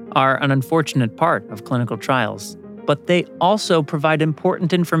thrombosis, are an unfortunate part of clinical trials, but they also provide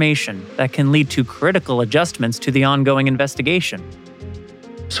important information that can lead to critical adjustments to the ongoing investigation.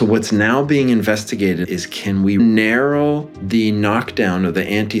 So what's now being investigated is, can we narrow the knockdown of the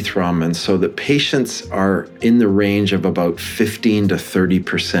antithrombin so that patients are in the range of about 15 to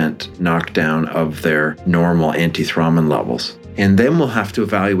 30% knockdown of their normal antithrombin levels. And then we'll have to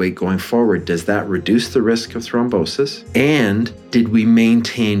evaluate going forward, does that reduce the risk of thrombosis? And did we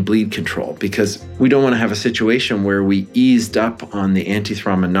maintain bleed control? Because we don't want to have a situation where we eased up on the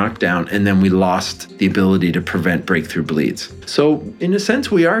antithrombin knockdown and then we lost the ability to prevent breakthrough bleeds. So in a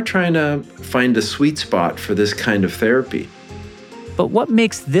sense, we are trying to find a sweet spot for this kind of therapy. But what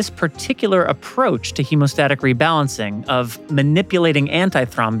makes this particular approach to hemostatic rebalancing of manipulating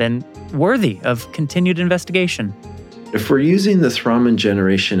antithrombin worthy of continued investigation? If we're using the thrombin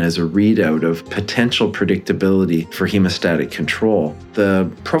generation as a readout of potential predictability for hemostatic control, the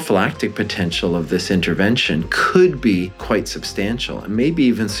prophylactic potential of this intervention could be quite substantial and maybe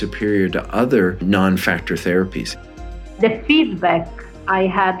even superior to other non-factor therapies. The feedback I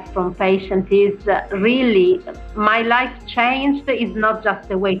had from patients is really, my life changed is not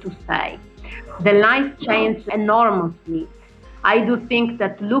just a way to say. The life changed enormously. I do think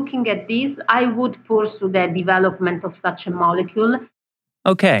that looking at this, I would pursue the development of such a molecule.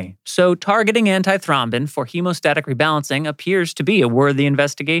 Okay, so targeting antithrombin for hemostatic rebalancing appears to be a worthy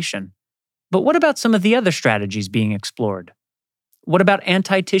investigation. But what about some of the other strategies being explored? What about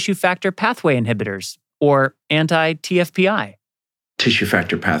anti-tissue factor pathway inhibitors or anti-TFPI? Tissue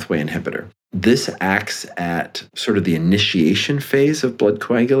factor pathway inhibitor. This acts at sort of the initiation phase of blood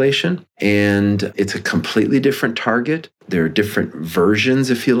coagulation, and it's a completely different target. There are different versions,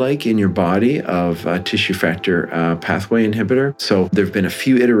 if you like, in your body of tissue factor pathway inhibitor. So there have been a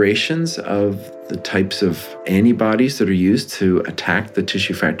few iterations of the types of antibodies that are used to attack the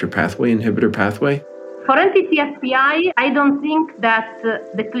tissue factor pathway inhibitor pathway. For anti-TFPI, I don't think that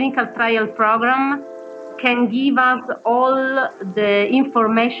the clinical trial program can give us all the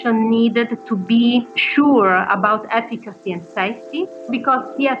information needed to be sure about efficacy and safety, because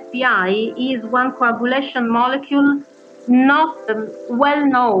TFPI is one coagulation molecule not well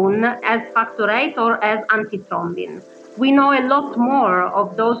known as factor VIII or as antithrombin. We know a lot more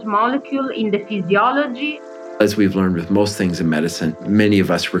of those molecules in the physiology. As we've learned with most things in medicine, many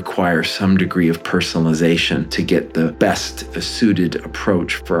of us require some degree of personalization to get the best suited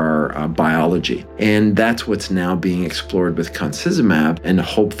approach for our biology. And that's what's now being explored with concizumab, and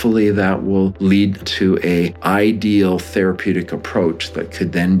hopefully that will lead to an ideal therapeutic approach that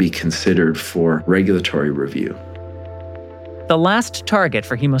could then be considered for regulatory review. The last target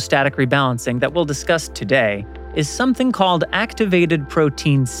for hemostatic rebalancing that we'll discuss today is something called activated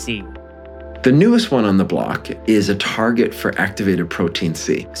protein C. The newest one on the block is a target for activated protein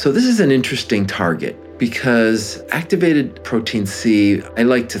C. So this is an interesting target because activated protein C, I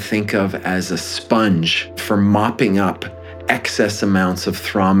like to think of as a sponge for mopping up excess amounts of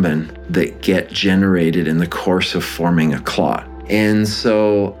thrombin that get generated in the course of forming a clot. And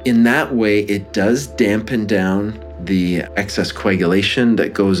so in that way, it does dampen down the excess coagulation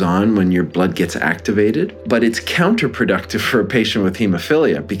that goes on when your blood gets activated, but it's counterproductive for a patient with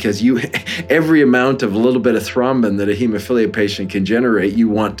hemophilia because every amount of a little bit of thrombin that a hemophilia patient can generate, you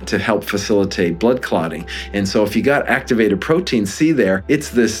want to help facilitate blood clotting. And so if you got activated protein C there, it's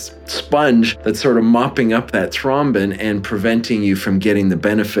this sponge that's sort of mopping up that thrombin and preventing you from getting the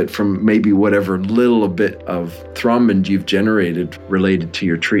benefit from maybe whatever little bit of thrombin you've generated related to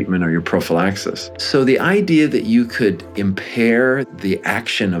your treatment or your prophylaxis. So the idea that you could impair the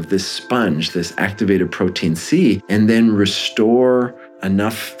action of this sponge, this activated protein C, and then restore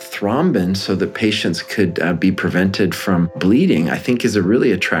enough thrombin so that patients could be prevented from bleeding, I think is a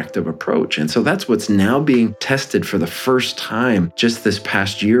really attractive approach. And so that's what's now being tested for the first time just this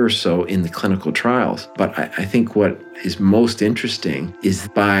past year or so in the clinical trials. But I think what is most interesting is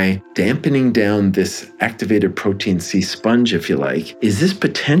by dampening down this activated protein C sponge, if you like, is this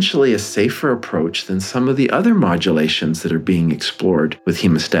potentially a safer approach than some of the other modulations that are being explored with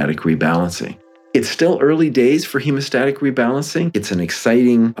hemostatic rebalancing? It's still early days for hemostatic rebalancing. It's an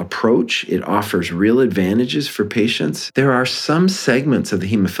exciting approach. It offers real advantages for patients. There are some segments of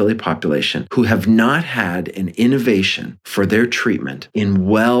the hemophilia population who have not had an innovation for their treatment in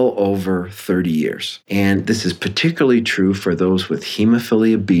well over 30 years. And this is particularly true for those with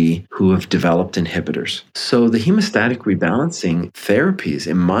hemophilia B who have developed inhibitors. So the hemostatic rebalancing therapies,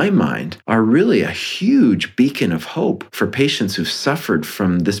 in my mind, are really a huge beacon of hope for patients who've suffered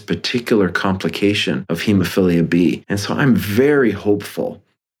from this particular complication of hemophilia B. And so I'm very hopeful.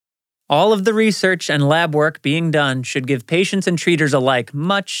 All of the research and lab work being done should give patients and treaters alike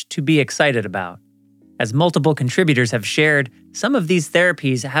much to be excited about. As multiple contributors have shared, some of these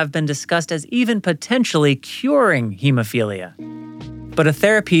therapies have been discussed as even potentially curing hemophilia. But a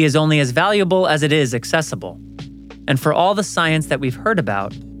therapy is only as valuable as it is accessible. And for all the science that we've heard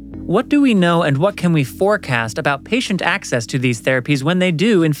about, what do we know and what can we forecast about patient access to these therapies when they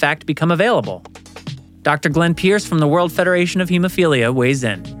do, in fact, become available? Dr. Glenn Pierce from the World Federation of Hemophilia weighs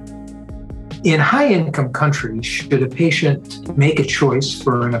in. In high-income countries, should a patient make a choice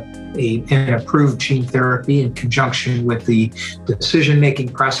for an approved gene therapy in conjunction with the decision-making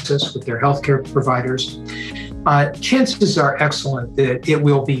process with their healthcare providers, chances are excellent that it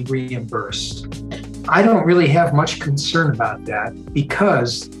will be reimbursed. I don't really have much concern about that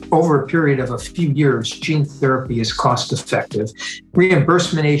because over a period of a few years, gene therapy is cost-effective.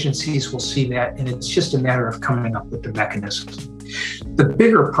 Reimbursement agencies will see that, and it's just a matter of coming up with the mechanism. The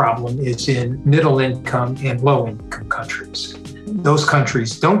bigger problem is in middle-income and low-income countries. Those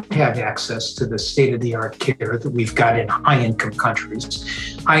countries don't have access to the state-of-the-art care that we've got in high-income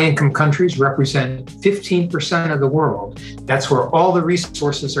countries. High-income countries represent 15% of the world. That's where all the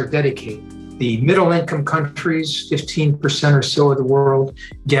resources are dedicated. The middle-income countries, 15% or so of the world,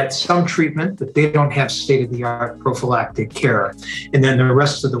 get some treatment, but they don't have state-of-the-art prophylactic care. And then the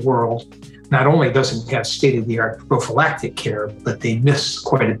rest of the world not only doesn't have state-of-the-art prophylactic care, but they miss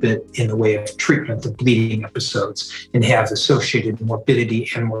quite a bit in the way of treatment of bleeding episodes and have associated morbidity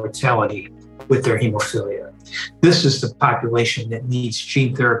and mortality with their hemophilia. This is the population that needs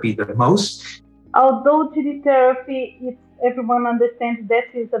gene therapy the most. Although gene therapy, everyone understands that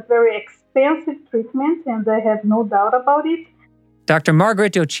is a very expensive treatment, and I have no doubt about it. Dr.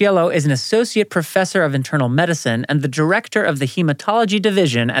 Margaret Dociello is an associate professor of internal medicine and the director of the hematology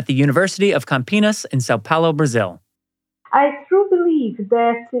division at the University of Campinas in Sao Paulo, Brazil. I truly believe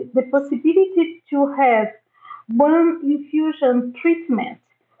that the possibility to have one infusion treatment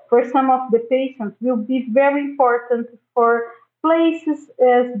for some of the patients will be very important for places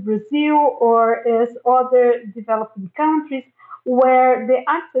as Brazil or as other developing countries where the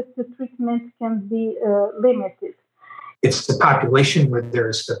access to treatment can be limited. It's the population where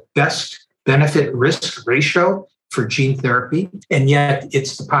there's the best benefit-risk ratio for gene therapy, and yet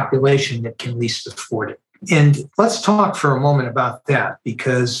it's the population that can least afford it. And let's talk for a moment about that,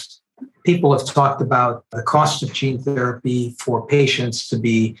 because people have talked about the cost of gene therapy for patients to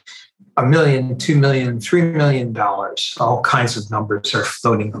be $1 million, $2 million, $3 million. All kinds of numbers are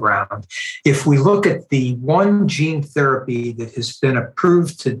floating around. If we look at the one gene therapy that has been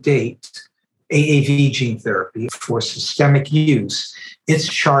approved to date, AAV gene therapy for systemic use, its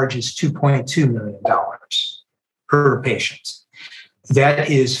charge is $2.2 million per patient. That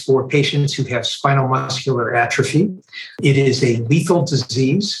is for patients who have spinal muscular atrophy. It is a lethal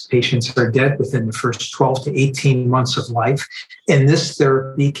disease. Patients are dead within the first 12 to 18 months of life, and this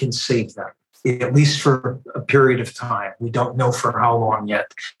therapy can save them, at least for a period of time. We don't know for how long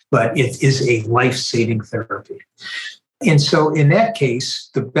yet, but it is a life-saving therapy. And so in that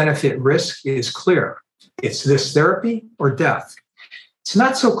case, the benefit risk is clear. It's this therapy or death. It's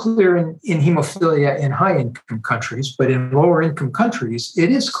not so clear in hemophilia in high-income countries, but in lower-income countries,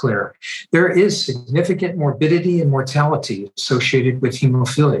 it is clear. There is significant morbidity and mortality associated with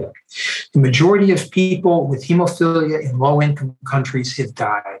hemophilia. The majority of people with hemophilia in low-income countries have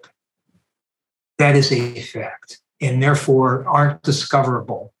died. That is a fact, and therefore aren't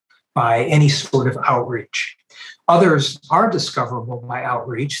discoverable by any sort of outreach. Others are discoverable by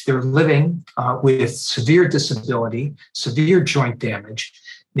outreach. They're living with severe disability, severe joint damage.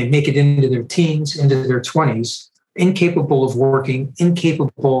 They make it into their teens, into their 20s, incapable of working,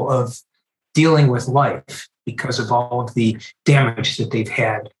 incapable of dealing with life because of all of the damage that they've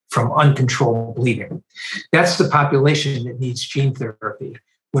had from uncontrolled bleeding. That's the population that needs gene therapy.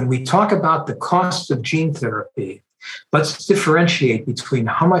 When we talk about the cost of gene therapy, let's differentiate between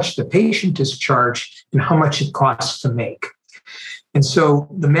how much the patient is charged and how much it costs to make. And so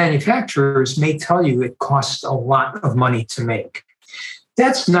the manufacturers may tell you it costs a lot of money to make.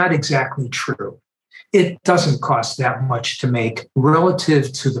 That's not exactly true. It doesn't cost that much to make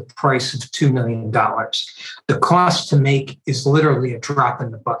relative to the price of $2 million. The cost to make is literally a drop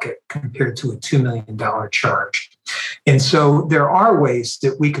in the bucket compared to a $2 million charge. And so there are ways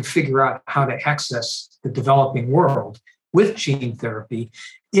that we could figure out how to access the developing world with gene therapy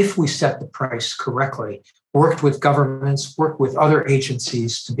if we set the price correctly, worked with governments, worked with other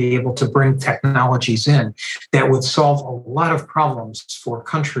agencies to be able to bring technologies in that would solve a lot of problems for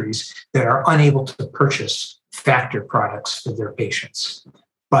countries that are unable to purchase factor products for their patients.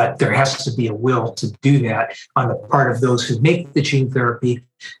 But there has to be a will to do that on the part of those who make the gene therapy,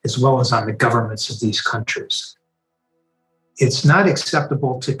 as well as on the governments of these countries. It's not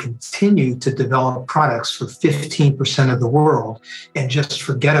acceptable to continue to develop products for 15% of the world and just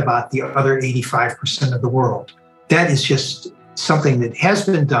forget about the other 85% of the world. That is just something that has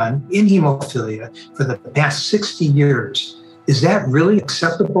been done in hemophilia for the past 60 years. Is that really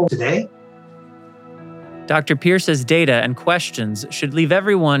acceptable today? Dr. Pierce's data and questions should leave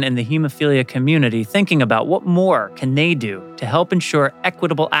everyone in the hemophilia community thinking about what more can they do to help ensure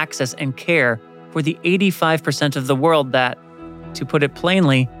equitable access and care for the 85% of the world that, to put it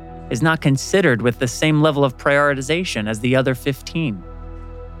plainly, is not considered with the same level of prioritization as the other 15.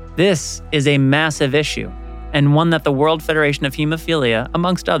 This is a massive issue, and one that the World Federation of Hemophilia,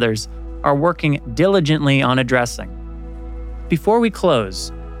 amongst others, are working diligently on addressing. Before we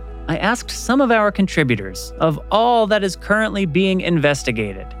close, I asked some of our contributors of all that is currently being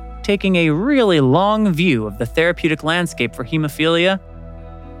investigated, taking a really long view of the therapeutic landscape for hemophilia.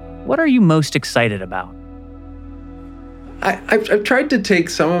 What are you most excited about? I've tried to take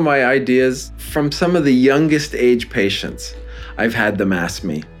some of my ideas from some of the youngest age patients. I've had them ask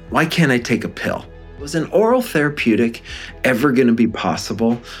me, why can't I take a pill? Was an oral therapeutic ever going to be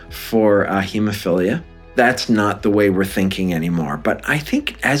possible for hemophilia? That's not the way we're thinking anymore. But I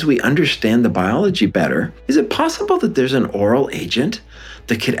think as we understand the biology better, is it possible that there's an oral agent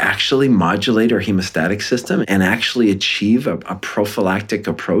that could actually modulate our hemostatic system and actually achieve a prophylactic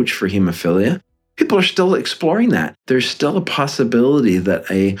approach for hemophilia? People are still exploring that. There's still a possibility that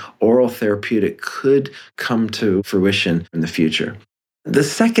an oral therapeutic could come to fruition in the future. The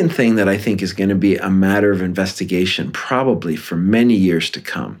second thing that I think is going to be a matter of investigation, probably for many years to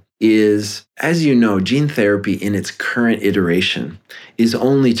come, is, as you know, gene therapy in its current iteration is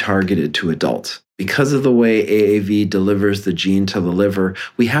only targeted to adults. Because of the way AAV delivers the gene to the liver,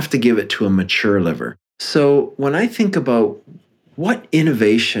 we have to give it to a mature liver. So when I think about what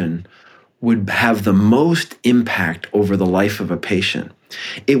innovation would have the most impact over the life of a patient,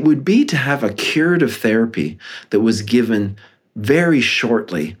 it would be to have a curative therapy that was given very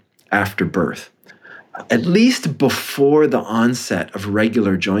shortly after birth, at least before the onset of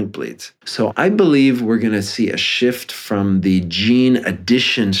regular joint bleeds. So I believe we're going to see a shift from the gene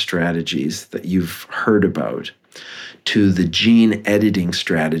addition strategies that you've heard about to the gene editing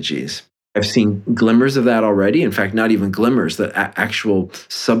strategies. I've seen glimmers of that already. In fact, not even glimmers, the actual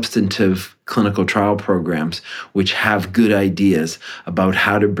substantive clinical trial programs which have good ideas about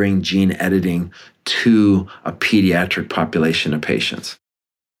how to bring gene editing to a pediatric population of patients.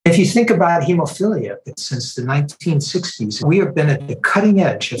 If you think about hemophilia, since the 1960s, we have been at the cutting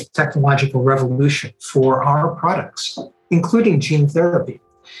edge of technological revolution for our products, including gene therapy.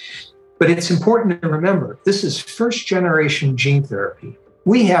 But it's important to remember, this is first-generation gene therapy.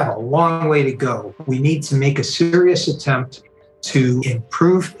 We have a long way to go. We need to make a serious attempt to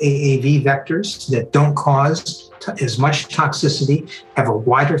improve AAV vectors that don't cause as much toxicity, have a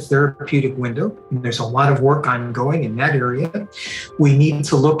wider therapeutic window. And there's a lot of work ongoing in that area. We need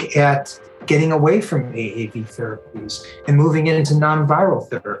to look at getting away from AAV therapies and moving into non-viral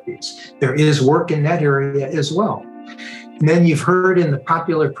therapies. There is work in that area as well. And then you've heard in the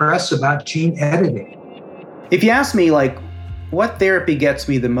popular press about gene editing. If you ask me, what therapy gets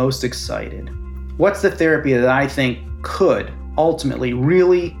me the most excited? What's the therapy that I think could ultimately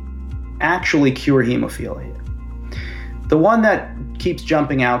really actually cure hemophilia? The one that keeps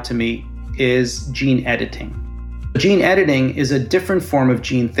jumping out to me is gene editing. Gene editing is a different form of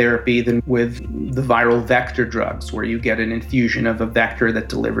gene therapy than with the viral vector drugs, where you get an infusion of a vector that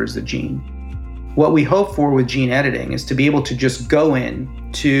delivers the gene. What we hope for with gene editing is to be able to just go in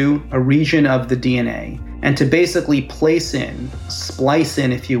to a region of the DNA and to basically splice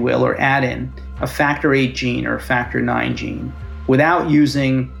in, if you will, or add in a factor 8 gene or a factor 9 gene without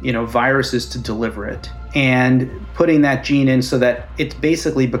using, viruses to deliver it, and putting that gene in so that it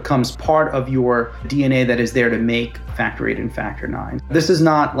basically becomes part of your DNA that is there to make factor 8 and factor 9. This is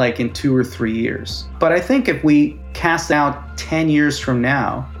not in 2 or 3 years. But I think if we cast out 10 years from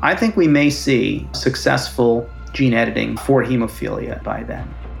now, I think we may see successful gene editing for hemophilia by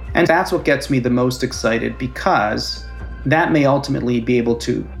then. And that's what gets me the most excited, because that may ultimately be able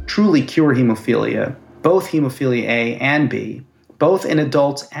to truly cure hemophilia, both hemophilia A and B, both in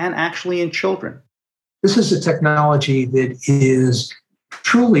adults and actually in children. This is a technology that is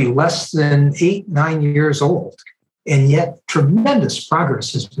truly less than 8-9 years old, and yet tremendous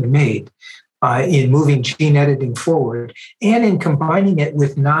progress has been made in moving gene editing forward and in combining it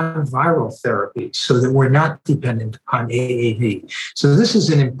with non-viral therapies so that we're not dependent upon AAV. So this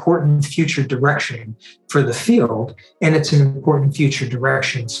is an important future direction for the field, and it's an important future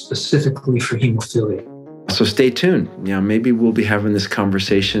direction specifically for hemophilia. So stay tuned. Maybe we'll be having this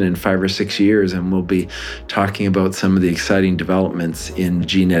conversation in 5 or 6 years, and we'll be talking about some of the exciting developments in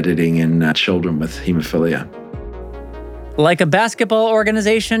gene editing in children with hemophilia. Like a basketball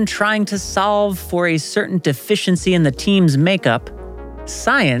organization trying to solve for a certain deficiency in the team's makeup,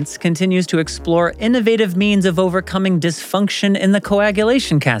 science continues to explore innovative means of overcoming dysfunction in the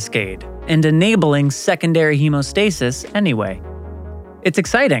coagulation cascade and enabling secondary hemostasis anyway. It's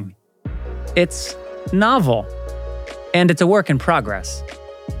exciting. It's novel. And it's a work in progress.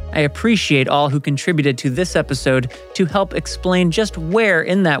 I appreciate all who contributed to this episode to help explain just where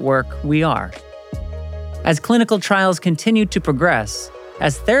in that work we are. As clinical trials continue to progress,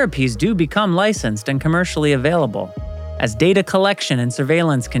 as therapies do become licensed and commercially available, as data collection and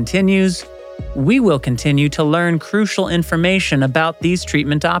surveillance continues, we will continue to learn crucial information about these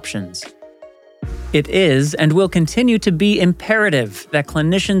treatment options. It is and will continue to be imperative that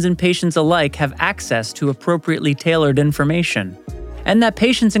clinicians and patients alike have access to appropriately tailored information, and that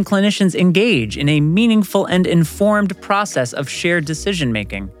patients and clinicians engage in a meaningful and informed process of shared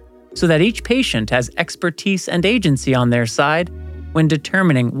decision-making, so that each patient has expertise and agency on their side when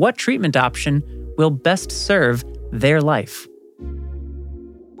determining what treatment option will best serve their life.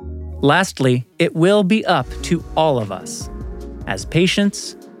 Lastly, it will be up to all of us, as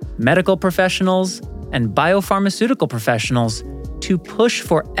patients, medical professionals, and biopharmaceutical professionals, to push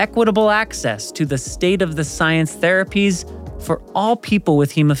for equitable access to the state-of-the-science therapies for all people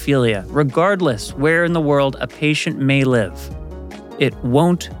with hemophilia, regardless where in the world a patient may live. It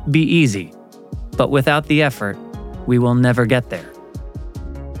won't be easy, but without the effort, we will never get there.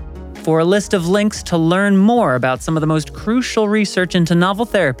 For a list of links to learn more about some of the most crucial research into novel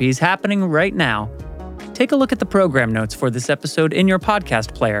therapies happening right now, take a look at the program notes for this episode in your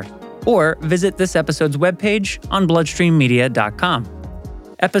podcast player, or visit this episode's webpage on bloodstreammedia.com.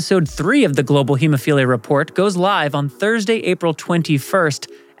 Episode 3 of the Global Hemophilia Report goes live on Thursday, April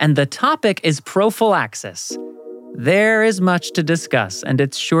 21st, and the topic is prophylaxis. There is much to discuss, and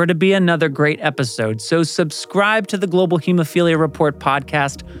it's sure to be another great episode, so subscribe to the Global Hemophilia Report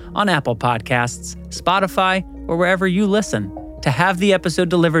podcast on Apple Podcasts, Spotify, or wherever you listen to have the episode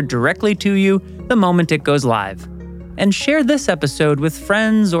delivered directly to you the moment it goes live. And share this episode with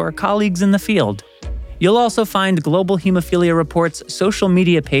friends or colleagues in the field. You'll also find Global Hemophilia Report's social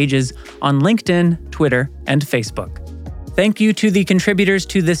media pages on LinkedIn, Twitter, and Facebook. Thank you to the contributors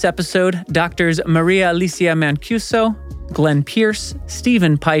to this episode, Drs. Maria Alicia Mancuso, Glenn Pierce,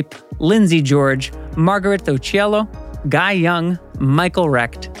 Stephen Pipe, Lindsay George, Margaret Thociello, Guy Young, Michael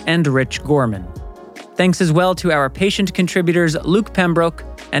Recht, and Rich Gorman. Thanks as well to our patient contributors Luke Pembroke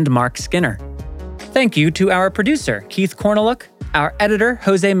and Mark Skinner. Thank you to our producer, Keith Korneluk, our editor,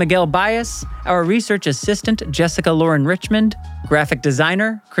 Jose Miguel Baez, our research assistant, Jessica Lauren Richmond, graphic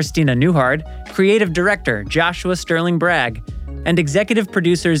designer, Christina Newhard, creative director, Joshua Sterling Bragg, and executive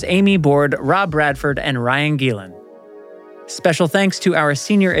producers Amy Board, Rob Bradford, and Ryan Gielen. Special thanks to our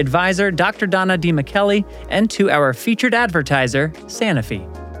senior advisor, Dr. Donna D. McKelly, and to our featured advertiser, Sanofi.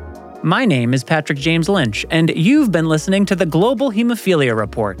 My name is Patrick James Lynch, and you've been listening to the Global Hemophilia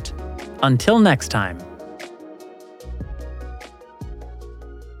Report. Until next time.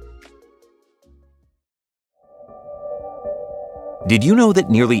 Did you know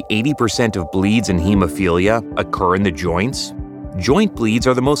that nearly 80% of bleeds in hemophilia occur in the joints? Joint bleeds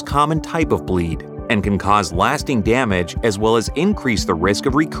are the most common type of bleed and can cause lasting damage as well as increase the risk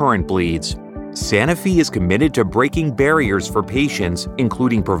of recurrent bleeds. Sanofi is committed to breaking barriers for patients,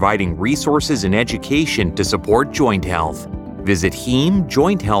 including providing resources and education to support joint health. Visit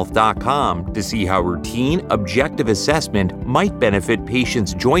HemeJointHealth.com to see how routine, objective assessment might benefit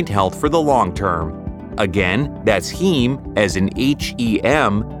patients' joint health for the long term. Again, that's Heme, as in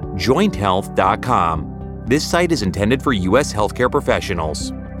H-E-M, jointhealth.com. This site is intended for U.S. healthcare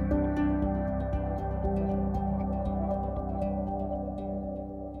professionals.